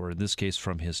mouth, or in this case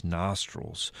from his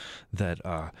nostrils, that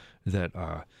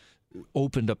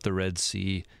opened up the Red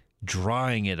Sea,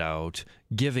 drying it out,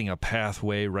 giving a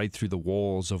pathway right through the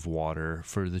walls of water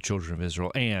for the children of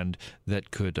Israel, and that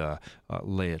could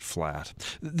lay it flat.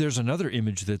 There's another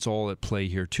image that's all at play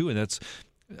here, too, and that's,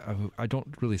 I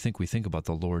don't really think we think about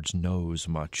the Lord's nose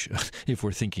much if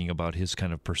we're thinking about his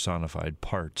kind of personified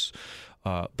parts.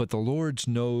 But the Lord's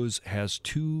nose has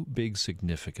two big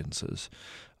significances.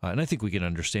 And I think we can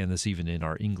understand this even in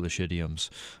our English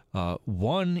idioms.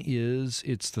 One is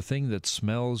it's the thing that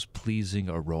smells pleasing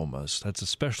aromas. That's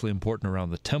especially important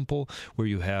around the temple, where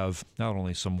you have not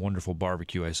only some wonderful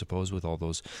barbecue, I suppose, with all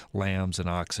those lambs and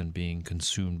oxen being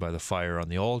consumed by the fire on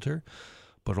the altar,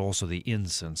 but also the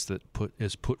incense that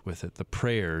is put with it, the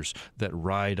prayers that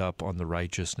ride up on the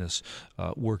righteousness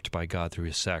worked by God through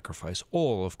his sacrifice,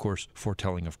 all, of course,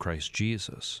 foretelling of Christ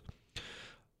Jesus.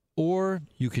 Or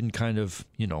you can kind of,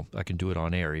 I can do it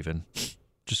on air even,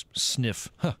 just sniff,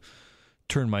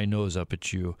 turn my nose up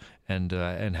at you and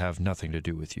have nothing to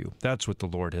do with you. That's what the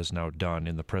Lord has now done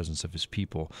in the presence of his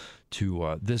people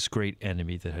to this great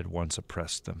enemy that had once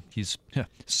oppressed them. He's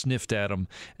sniffed at them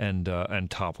and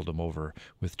toppled them over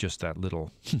with just that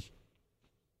little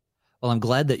Well, I'm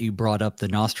glad that you brought up the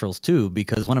nostrils too,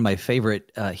 because one of my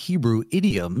favorite Hebrew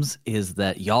idioms is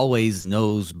that Yahweh's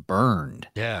nose burned.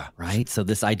 Yeah. Right. So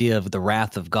this idea of the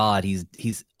wrath of God,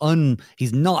 he's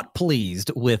not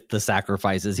pleased with the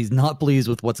sacrifices. He's not pleased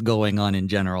with what's going on in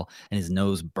general, and his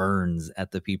nose burns at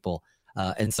the people.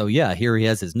 And so, here he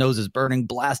has his nose is burning,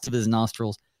 blast of his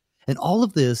nostrils. And all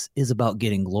of this is about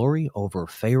getting glory over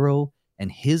Pharaoh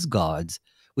and his gods,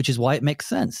 which is why it makes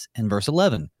sense in verse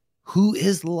 11. Who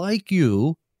is like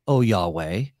you, O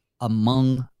Yahweh,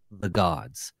 among the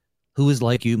gods? Who is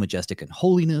like you, majestic in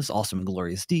holiness, awesome in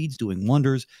glorious deeds, doing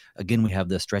wonders? Again, we have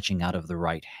the stretching out of the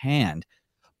right hand.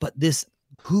 But this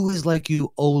who is like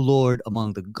you, O Lord,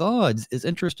 among the gods, is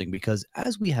interesting because,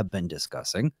 as we have been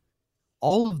discussing,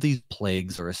 all of these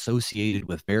plagues are associated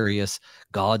with various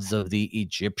gods of the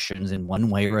Egyptians in one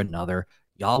way or another.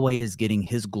 Yahweh is getting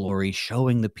his glory,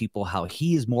 showing the people how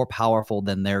he is more powerful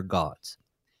than their gods.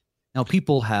 Now,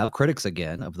 people have, critics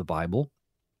again of the Bible,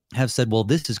 have said, well,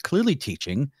 this is clearly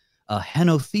teaching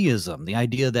henotheism, the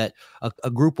idea that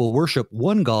a group will worship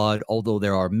one God, although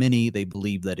there are many they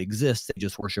believe that exist. They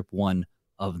just worship one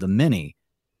of the many.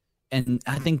 And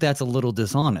I think that's a little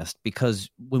dishonest, because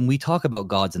when we talk about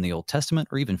gods in the Old Testament,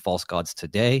 or even false gods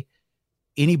today,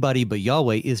 anybody but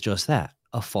Yahweh is just that,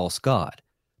 a false god.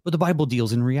 But the Bible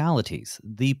deals in realities.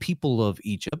 The people of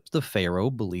Egypt, the Pharaoh,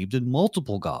 believed in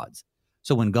multiple gods.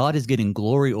 So when God is getting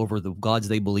glory over the gods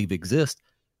they believe exist,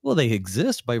 well, they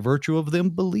exist by virtue of them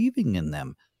believing in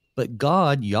them. But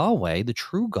God, Yahweh, the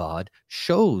true God,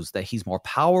 shows that he's more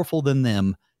powerful than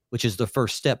them, which is the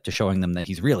first step to showing them that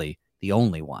he's really the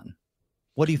only one.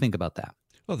 What do you think about that?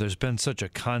 Well, there's been such a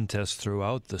contest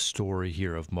throughout the story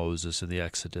here of Moses and the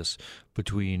Exodus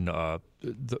between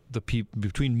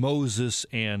between Moses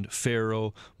and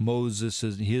Pharaoh, Moses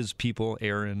and his people,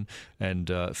 Aaron, and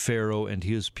Pharaoh and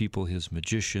his people, his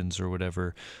magicians or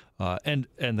whatever, and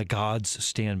the gods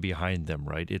stand behind them.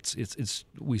 Right? It's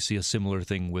we see a similar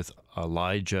thing with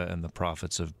Elijah and the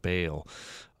prophets of Baal.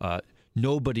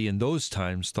 Nobody in those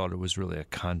times thought it was really a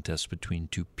contest between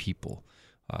two people.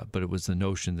 But it was the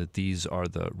notion that these are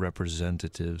the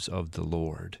representatives of the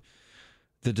Lord.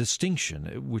 The distinction,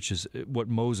 which is what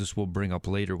Moses will bring up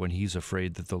later when he's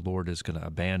afraid that the Lord is going to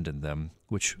abandon them,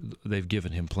 which they've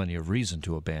given him plenty of reason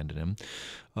to abandon him.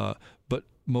 But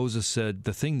Moses said,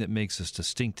 the thing that makes us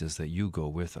distinct is that you go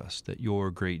with us, that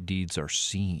your great deeds are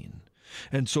seen.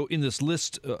 And so in this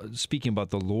list, speaking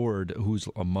about the Lord who's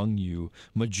among you,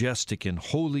 majestic in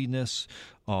holiness,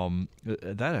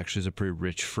 that actually is a pretty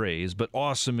rich phrase, but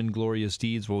awesome in glorious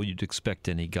deeds, well, you'd expect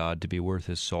any God to be worth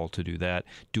his salt to do that,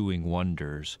 doing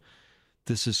wonders.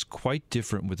 This is quite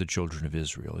different with the children of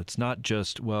Israel. It's not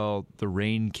just, well, the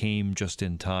rain came just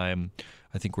in time.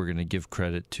 I think we're going to give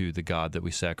credit to the God that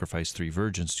we sacrificed 3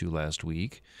 virgins to last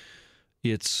week.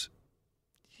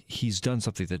 He's done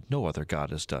something that no other God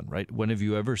has done, right? When have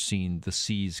you ever seen the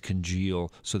seas congeal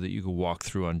so that you can walk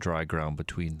through on dry ground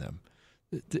between them?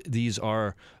 These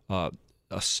are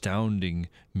astounding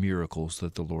miracles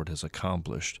that the Lord has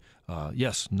accomplished.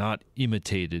 Yes, not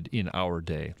imitated in our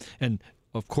day, and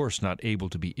of course not able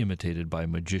to be imitated by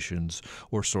magicians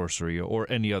or sorcery or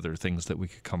any other things that we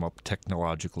could come up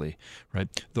technologically, right?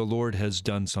 The Lord has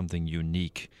done something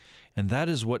unique, and that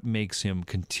is what makes him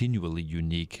continually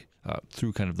unique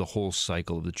through kind of the whole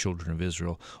cycle of the children of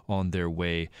Israel on their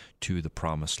way to the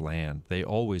promised land. They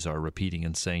always are repeating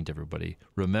and saying to everybody,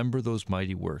 remember those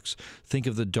mighty works. Think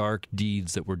of the dark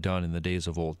deeds that were done in the days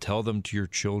of old. Tell them to your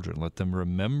children. Let them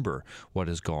remember what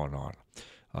has gone on.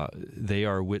 They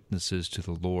are witnesses to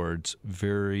the Lord's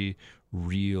very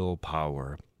real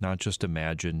power, not just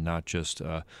imagined, not just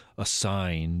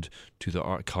assigned to the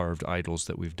carved idols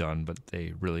that we've done, but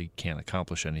they really can't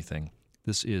accomplish anything.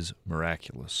 This is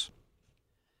miraculous.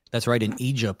 That's right. In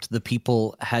Egypt, the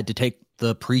people had to take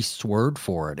the priest's word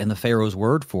for it and the Pharaoh's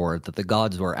word for it, that the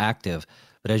gods were active.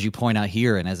 But as you point out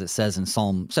here, and as it says in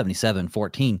Psalm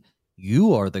 77:14,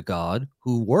 you are the God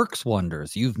who works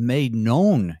wonders. You've made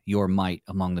known your might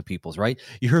among the peoples, right?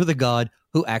 You're the God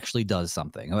who actually does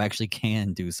something, who actually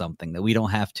can do something, that we don't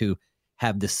have to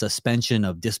have this suspension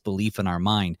of disbelief in our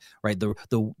mind, right?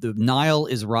 The Nile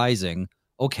is rising.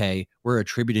 Okay, we're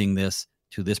attributing this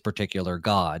to this particular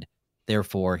God.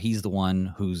 Therefore, he's the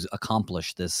one who's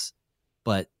accomplished this.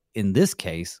 But in this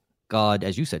case, God,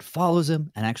 as you said, follows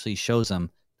him and actually shows him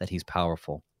that he's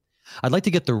powerful. I'd like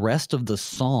to get the rest of the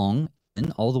song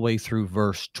in all the way through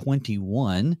verse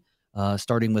 21,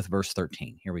 starting with verse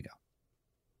 13. Here we go.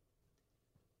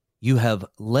 You have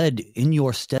led in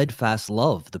your steadfast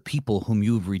love the people whom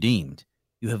you've redeemed.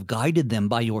 You have guided them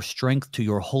by your strength to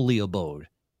your holy abode.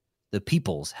 The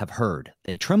peoples have heard,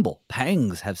 they tremble.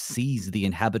 Pangs have seized the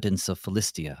inhabitants of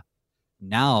Philistia.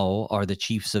 Now are the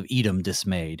chiefs of Edom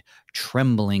dismayed.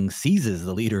 Trembling seizes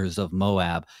the leaders of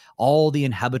Moab. All the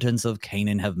inhabitants of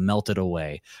Canaan have melted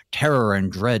away. Terror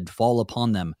and dread fall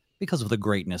upon them because of the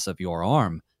greatness of your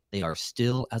arm. They are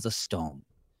still as a stone.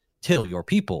 Till your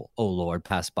people, O Lord,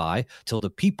 pass by, till the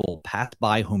people pass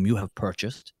by whom you have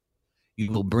purchased. You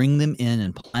will bring them in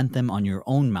and plant them on your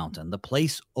own mountain, the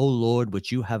place, O Lord,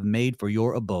 which you have made for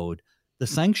your abode, the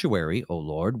sanctuary, O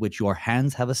Lord, which your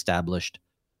hands have established.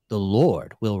 The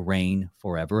Lord will reign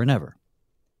forever and ever.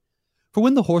 For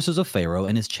when the horses of Pharaoh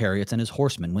and his chariots and his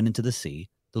horsemen went into the sea,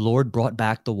 the Lord brought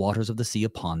back the waters of the sea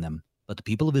upon them, But the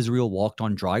people of Israel walked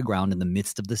on dry ground in the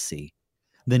midst of the sea.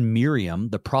 Then Miriam,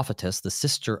 the prophetess, the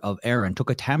sister of Aaron, took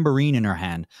a tambourine in her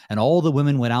hand, and all the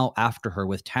women went out after her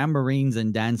with tambourines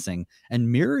and dancing.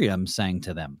 And Miriam sang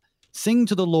to them, "Sing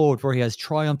to the Lord, for he has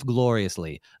triumphed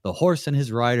gloriously. The horse and his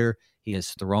rider he has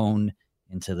thrown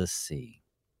into the sea."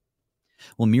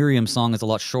 Well, Miriam's song is a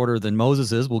lot shorter than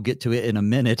Moses's. We'll get to it in a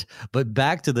minute. But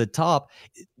back to the top,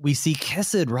 we see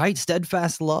chesed, right?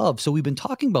 Steadfast love. So we've been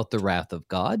talking about the wrath of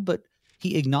God, but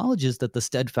he acknowledges that the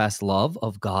steadfast love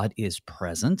of God is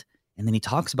present. And then he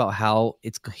talks about how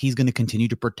he's going to continue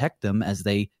to protect them as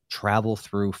they travel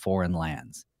through foreign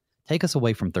lands. Take us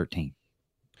away from 13.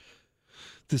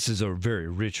 This is a very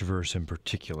rich verse in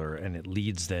particular, and it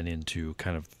leads then into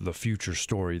kind of the future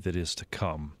story that is to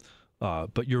come.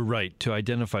 But you're right, to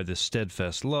identify this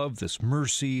steadfast love, this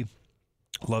mercy,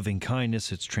 loving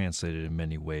kindness, it's translated in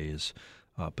many ways.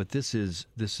 But this is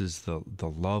the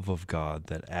love of God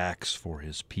that acts for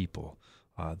his people,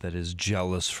 that is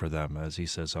jealous for them, as he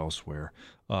says elsewhere,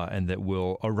 and that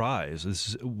will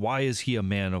arise. Why is he a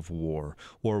man of war?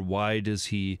 Or why does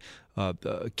he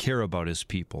care about his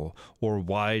people? Or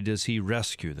why does he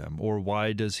rescue them? Or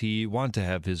why does he want to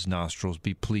have his nostrils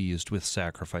be pleased with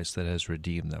sacrifice that has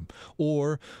redeemed them?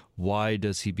 Or why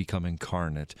does he become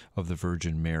incarnate of the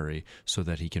Virgin Mary so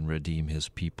that he can redeem his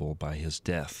people by his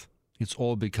death? It's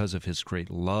all because of his great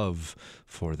love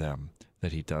for them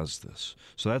that he does this.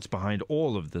 So that's behind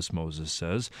all of this, Moses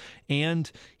says.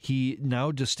 And he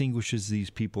now distinguishes these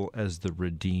people as the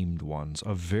redeemed ones,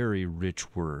 a very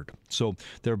rich word. So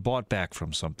they're bought back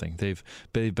from something. They've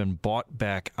been bought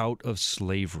back out of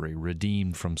slavery,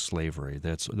 redeemed from slavery.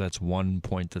 That's one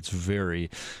point that's very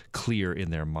clear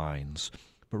in their minds.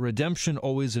 But redemption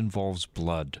always involves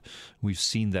blood. We've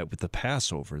seen that with the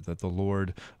Passover, that the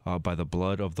Lord, by the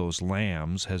blood of those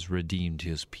lambs, has redeemed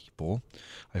his people.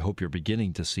 I hope you're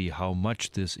beginning to see how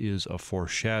much this is a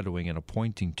foreshadowing and a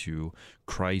pointing to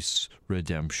Christ's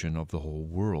redemption of the whole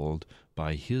world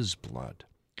by his blood.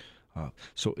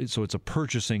 So it's a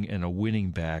purchasing and a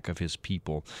winning back of his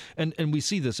people. And we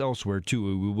see this elsewhere,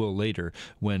 too. We will later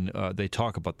when they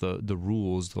talk about the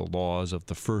rules, the laws of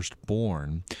the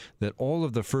firstborn, that all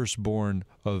of the firstborn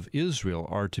of Israel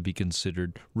are to be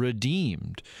considered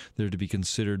redeemed. They're to be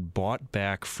considered bought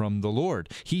back from the Lord.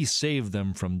 He saved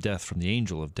them from death, from the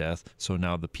angel of death. So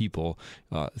now the people,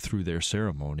 through their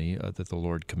ceremony that the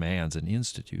Lord commands and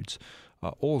institutes,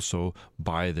 also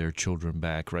buy their children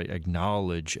back, right?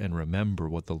 Acknowledge and remember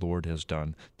what the Lord has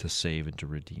done to save and to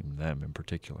redeem them in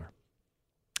particular.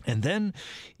 And then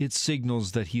it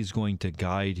signals that he's going to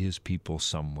guide his people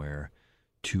somewhere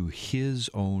to his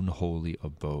own holy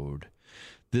abode.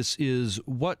 This is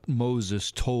what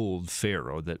Moses told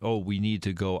Pharaoh, that, we need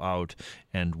to go out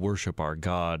and worship our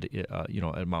God,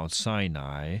 at Mount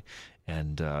Sinai.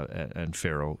 And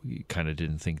Pharaoh kind of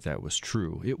didn't think that was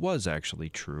true. It was actually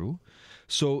true.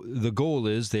 So the goal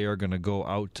is they are going to go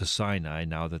out to Sinai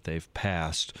now that they've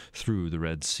passed through the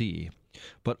Red Sea.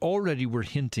 But already we're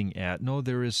hinting at, no,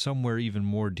 there is somewhere even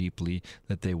more deeply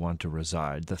that they want to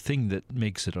reside. The thing that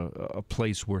makes it a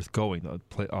place worth going,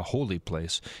 a holy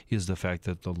place, is the fact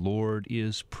that the Lord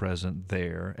is present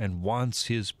there and wants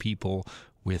his people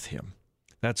with him.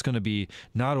 That's going to be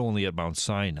not only at Mount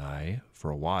Sinai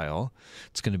for a while,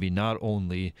 it's going to be not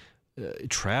only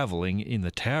traveling in the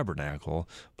tabernacle,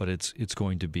 but it's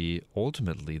going to be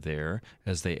ultimately there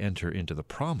as they enter into the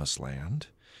promised land.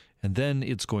 And then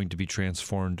it's going to be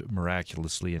transformed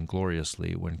miraculously and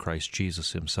gloriously when Christ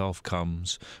Jesus himself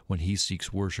comes, when he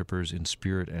seeks worshipers in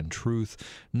spirit and truth,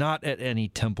 not at any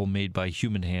temple made by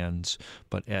human hands,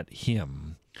 but at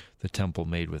him, the temple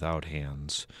made without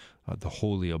hands, the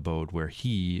holy abode where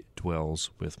he dwells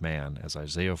with man, as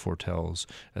Isaiah foretells,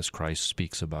 as Christ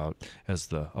speaks about, as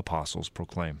the apostles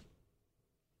proclaim.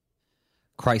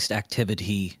 Christ's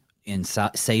activity in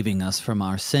saving us from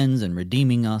our sins and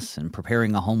redeeming us and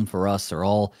preparing a home for us are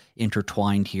all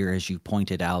intertwined here, as you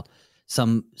pointed out.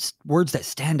 Some words that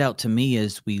stand out to me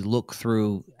as we look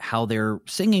through how they're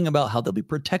singing about how they'll be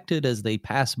protected as they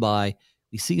pass by.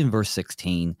 We see in verse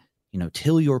 16,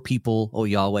 till your people, O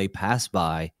Yahweh, pass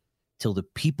by, till the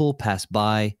people pass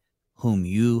by whom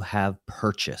you have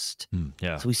purchased.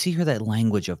 So we see here that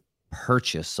language of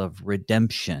purchase, of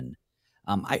redemption.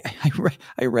 I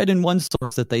read in one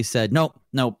source that they said, no,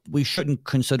 we shouldn't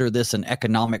consider this an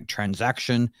economic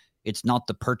transaction. It's not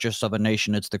the purchase of a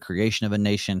nation, it's the creation of a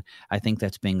nation. I think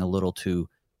that's being a little too,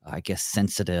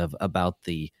 sensitive about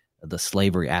the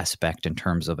slavery aspect in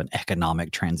terms of an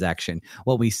economic transaction.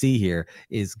 What we see here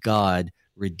is God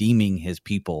redeeming his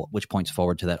people, which points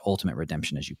forward to that ultimate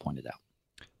redemption, as you pointed out.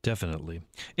 Definitely.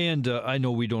 And I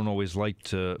know we don't always like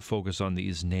to focus on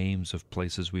these names of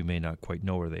places we may not quite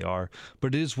know where they are,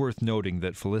 but it is worth noting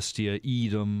that Philistia,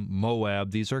 Edom, Moab,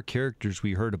 these are characters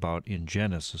we heard about in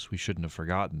Genesis. We shouldn't have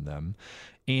forgotten them.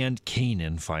 And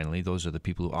Canaan, finally, those are the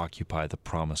people who occupy the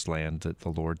promised land that the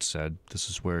Lord said, this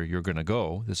is where you're going to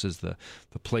go. This is the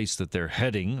place that they're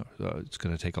heading. It's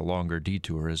going to take a longer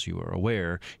detour, as you are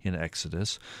aware, in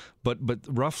Exodus. But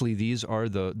roughly, these are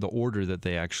the order that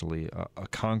they actually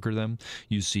conquer them.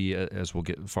 You see, as we'll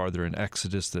get farther in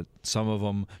Exodus, that some of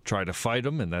them try to fight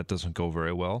them, and that doesn't go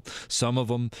very well. Some of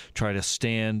them try to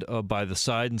stand by the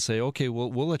side and say, okay,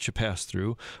 we'll let you pass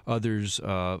through. Others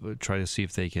try to see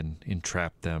if they can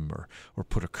entrap them or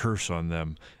put a curse on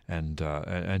them, and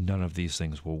none of these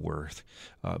things will work.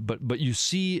 But you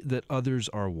see that others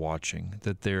are watching,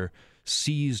 that they're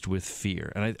seized with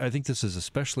fear. And I think this is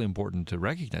especially important to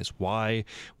recognize. Why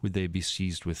would they be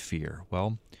seized with fear?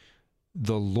 Well,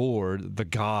 the Lord, the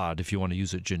God, if you want to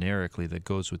use it generically, that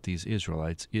goes with these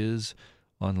Israelites is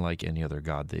unlike any other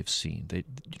God they've seen.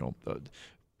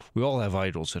 We all have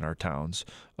idols in our towns,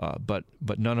 but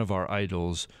none of our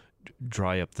idols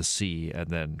dry up the sea and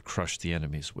then crush the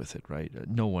enemies with it, right?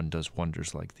 No one does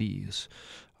wonders like these.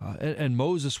 And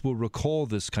Moses will recall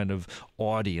this kind of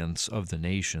audience of the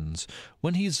nations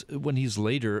when he's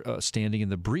later standing in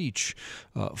the breach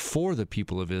for the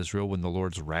people of Israel when the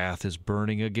Lord's wrath is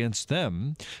burning against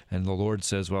them, and the Lord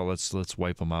says, "Well, let's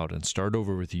wipe them out and start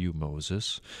over with you,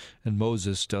 Moses." And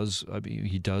Moses does.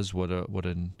 He does what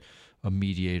a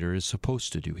mediator is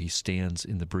supposed to do. He stands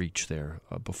in the breach there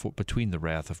between the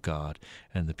wrath of God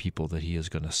and the people that he is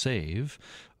going to save.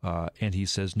 And he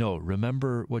says, no,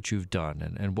 remember what you've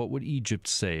done. And what would Egypt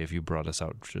say if you brought us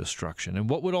out to destruction? And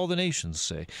what would all the nations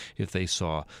say if they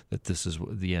saw that this is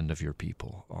the end of your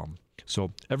people?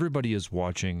 So everybody is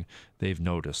watching. They've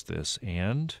noticed this.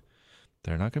 And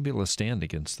they're not going to be able to stand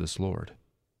against this Lord.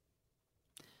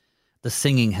 The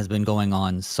singing has been going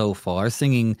on so far,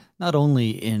 singing not only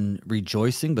in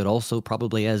rejoicing, but also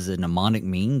probably as a mnemonic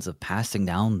means of passing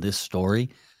down this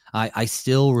story. I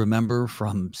still remember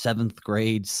from 7th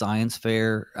grade science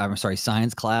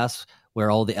class,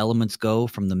 where all the elements go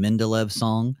from the Mendeleev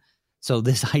song. So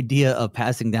this idea of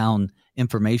passing down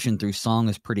information through song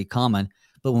is pretty common.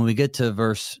 But when we get to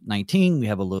verse 19, we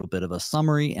have a little bit of a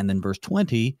summary. And then verse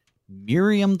 20,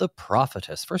 Miriam the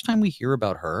prophetess. First time we hear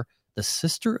about her. The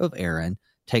sister of Aaron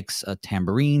takes a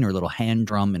tambourine or a little hand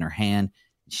drum in her hand.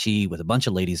 She, with a bunch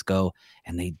of ladies, go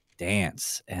and they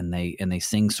dance and they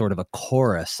sing sort of a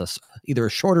chorus, either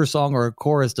a shorter song or a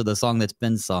chorus to the song that's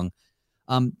been sung.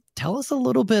 Tell us a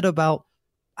little bit about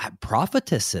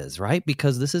prophetesses, right?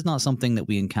 Because this is not something that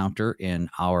we encounter in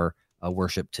our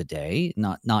worship today,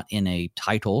 not in a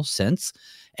title sense.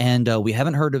 And we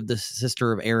haven't heard of the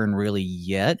sister of Aaron really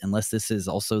yet, unless this is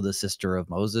also the sister of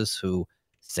Moses who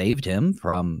saved him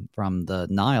from the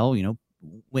Nile,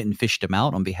 went and fished him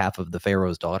out on behalf of the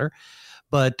Pharaoh's daughter.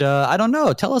 But I don't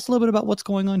know. Tell us a little bit about what's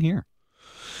going on here.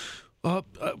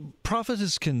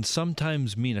 Prophetess can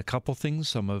sometimes mean a couple things.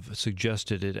 Some have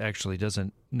suggested it actually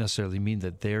doesn't necessarily mean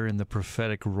that they're in the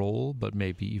prophetic role, but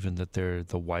maybe even that they're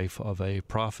the wife of a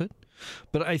prophet.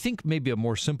 But I think maybe a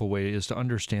more simple way is to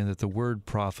understand that the word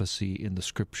prophecy in the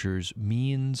scriptures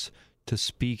means to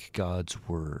speak God's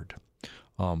word.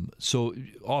 So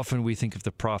often we think of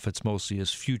the prophets mostly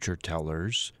as future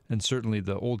tellers, and certainly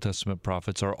the Old Testament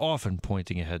prophets are often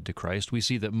pointing ahead to Christ. We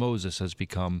see that Moses has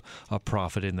become a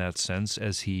prophet in that sense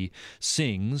as he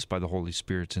sings, by the Holy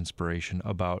Spirit's inspiration,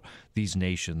 about these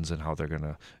nations and how they're going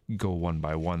to go one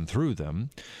by one through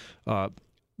them.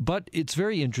 But it's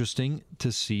very interesting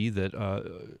to see that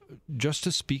just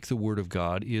to speak the word of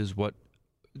God is what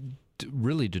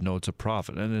really denotes a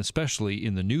prophet, and especially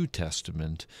in the New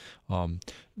Testament,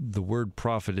 the word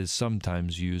prophet is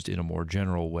sometimes used in a more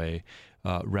general way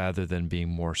rather than being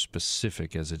more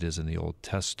specific as it is in the Old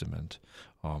Testament.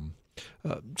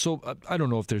 So I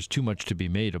don't know if there's too much to be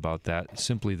made about that,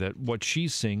 simply that what she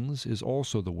sings is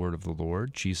also the word of the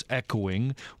Lord. She's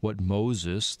echoing what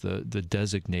Moses, the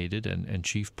designated and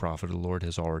chief prophet of the Lord,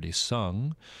 has already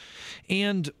sung.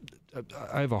 And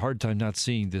I have a hard time not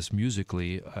seeing this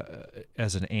musically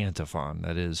as an antiphon,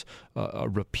 that is, a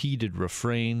repeated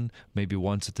refrain, maybe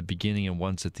once at the beginning and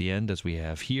once at the end, as we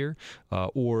have here,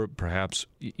 or perhaps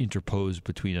interposed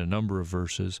between a number of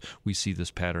verses. We see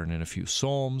this pattern in a few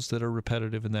psalms that are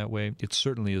repetitive in that way. It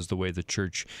certainly is the way the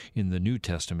church in the New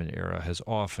Testament era has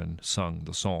often sung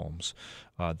the psalms,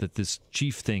 that this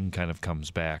chief thing kind of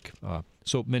comes back.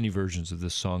 So many versions of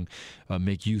this song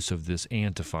make use of this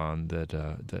antiphon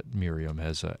that Miriam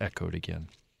has echoed again.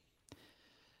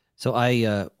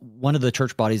 So one of the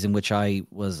church bodies in which I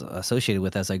was associated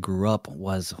with as I grew up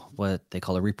was what they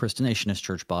call a repristination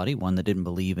church body, one that didn't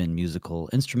believe in musical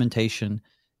instrumentation,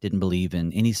 didn't believe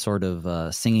in any sort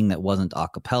of singing that wasn't a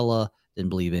cappella,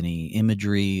 didn't believe any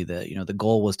imagery. The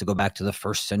goal was to go back to the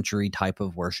first century type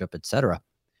of worship, etc.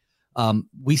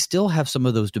 We still have some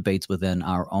of those debates within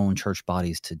our own church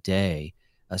bodies today.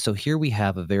 So here we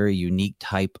have a very unique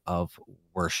type of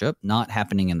worship, not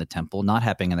happening in the temple, not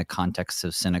happening in the context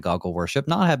of synagogal worship,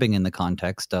 not happening in the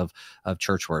context of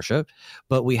church worship,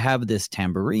 but we have this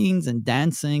tambourines and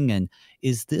dancing. And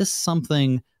is this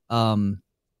something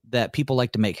that people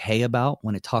like to make hay about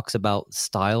when it talks about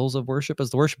styles of worship? As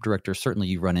the worship director, certainly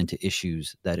you run into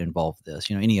issues that involve this,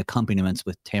 any accompaniments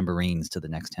with tambourines to the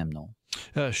next hymnal.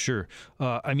 Sure.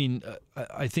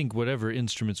 I think whatever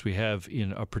instruments we have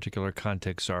in a particular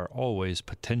context are always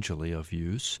potentially of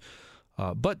use.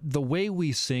 But the way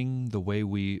we sing, the way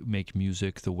we make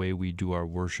music, the way we do our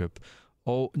worship,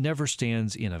 never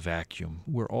stands in a vacuum.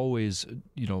 We're always,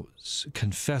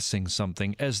 confessing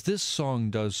something, as this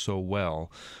song does so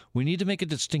well. We need to make a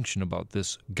distinction about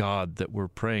this God that we're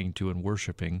praying to and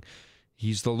worshiping.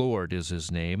 He's the Lord is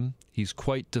his name. He's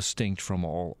quite distinct from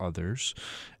all others.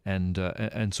 And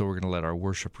so we're going to let our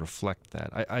worship reflect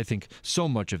that. I think so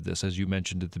much of this, as you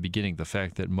mentioned at the beginning, the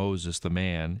fact that Moses, the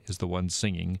man, is the one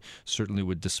singing, certainly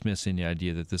would dismiss any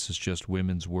idea that this is just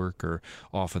women's work or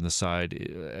off on the side,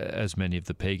 as many of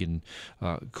the pagan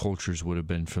cultures would have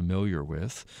been familiar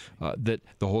with, that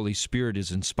the Holy Spirit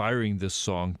is inspiring this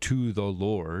song to the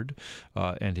Lord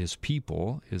and his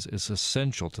people is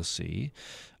essential to see.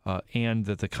 And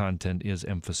that the content is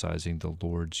emphasizing the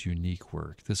Lord's unique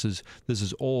work. These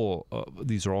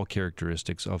are all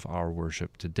characteristics of our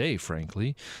worship today,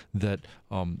 frankly, that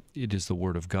it is the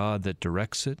Word of God that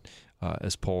directs it,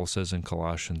 as Paul says in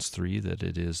Colossians 3, that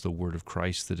it is the Word of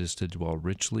Christ that is to dwell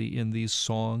richly in these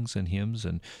songs and hymns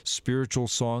and spiritual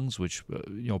songs, which,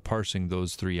 parsing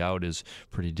those three out is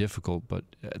pretty difficult, but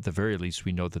at the very least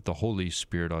we know that the Holy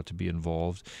Spirit ought to be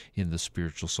involved in the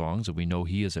spiritual songs, and we know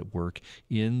he is at work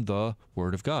in the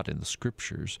Word of God, in the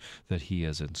Scriptures that he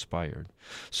has inspired.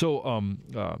 So,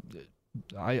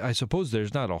 I suppose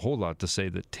there's not a whole lot to say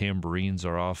that tambourines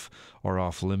are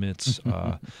off limits.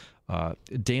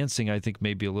 Dancing, I think,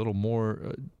 may be a little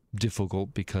more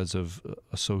difficult because of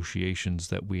associations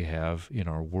that we have in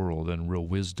our world, and real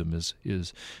wisdom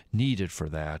is needed for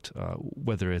that,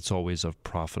 whether it's always of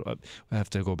profit. I have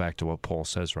to go back to what Paul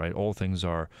says, right? All things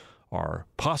are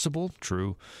possible,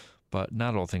 true, but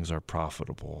not all things are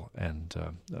profitable. And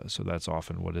so that's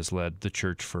often what has led the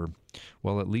church for,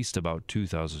 at least about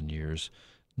 2,000 years,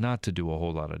 not to do a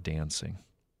whole lot of dancing.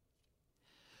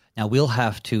 Now, we'll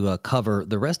have to cover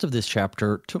the rest of this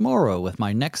chapter tomorrow with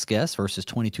my next guest, verses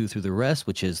 22 through the rest,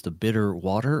 which is the bitter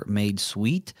water made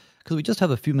sweet, because we just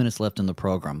have a few minutes left in the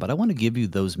program. But I want to give you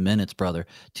those minutes, brother,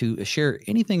 to share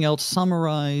anything else,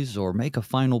 summarize, or make a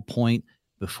final point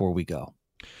before we go.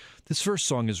 This first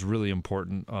song is really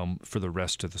important for the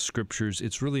rest of the Scriptures.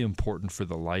 It's really important for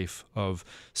the life of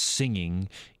singing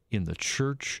in the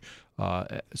church,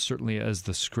 certainly as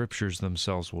the Scriptures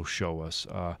themselves will show us.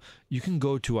 You can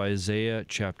go to Isaiah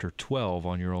chapter 12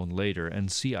 on your own later and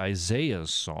see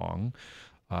Isaiah's song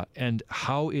and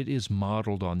how it is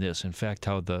modeled on this. In fact,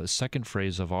 how the second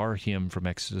phrase of our hymn from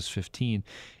Exodus 15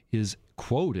 is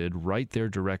quoted right there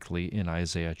directly in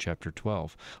Isaiah chapter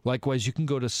 12. Likewise, you can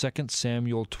go to 2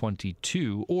 Samuel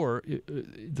 22, or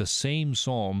the same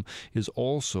psalm is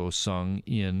also sung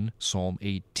in Psalm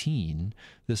 18.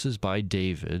 This is by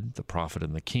David, the prophet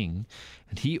and the king,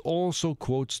 and he also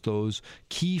quotes those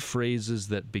key phrases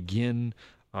that begin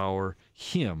our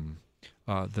hymn.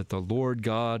 That the Lord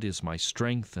God is my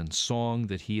strength and song,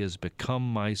 that he has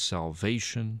become my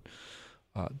salvation,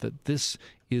 that this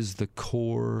is the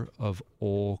core of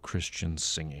all Christian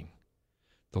singing.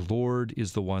 The Lord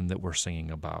is the one that we're singing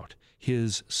about,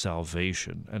 his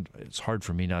salvation. And it's hard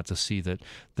for me not to see that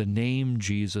the name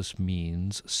Jesus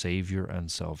means Savior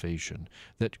and salvation,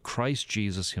 that Christ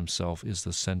Jesus himself is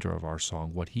the center of our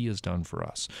song, what he has done for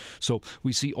us. So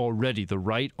we see already the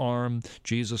right arm,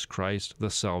 Jesus Christ, the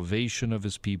salvation of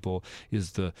his people,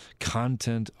 is the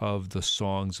content of the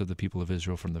songs of the people of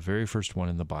Israel from the very first one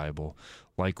in the Bible.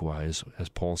 Likewise, as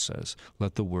Paul says,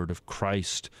 let the word of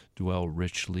Christ dwell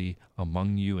richly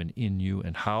among you and in you.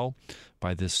 And how?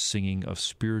 By this singing of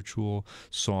spiritual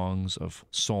songs, of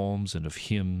psalms, and of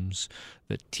hymns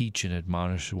that teach and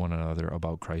admonish one another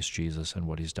about Christ Jesus and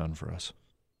what he's done for us.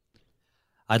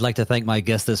 I'd like to thank my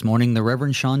guest this morning, the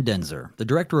Reverend Sean Daenzer, the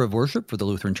Director of Worship for the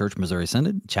Lutheran Church Missouri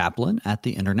Synod, chaplain at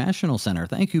the International Center.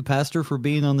 Thank you, Pastor, for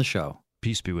being on the show.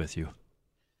 Peace be with you.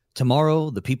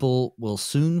 Tomorrow, the people will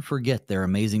soon forget their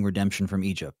amazing redemption from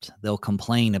Egypt. They'll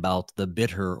complain about the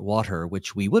bitter water,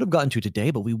 which we would have gotten to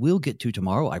today, but we will get to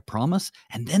tomorrow, I promise.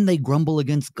 And then they grumble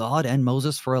against God and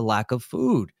Moses for a lack of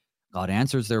food. God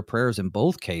answers their prayers in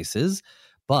both cases,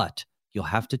 but you'll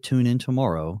have to tune in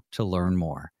tomorrow to learn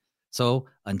more. So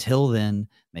until then,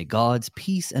 may God's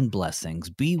peace and blessings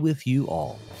be with you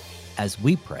all. As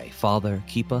we pray, Father,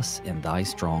 keep us in thy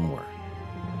strong word.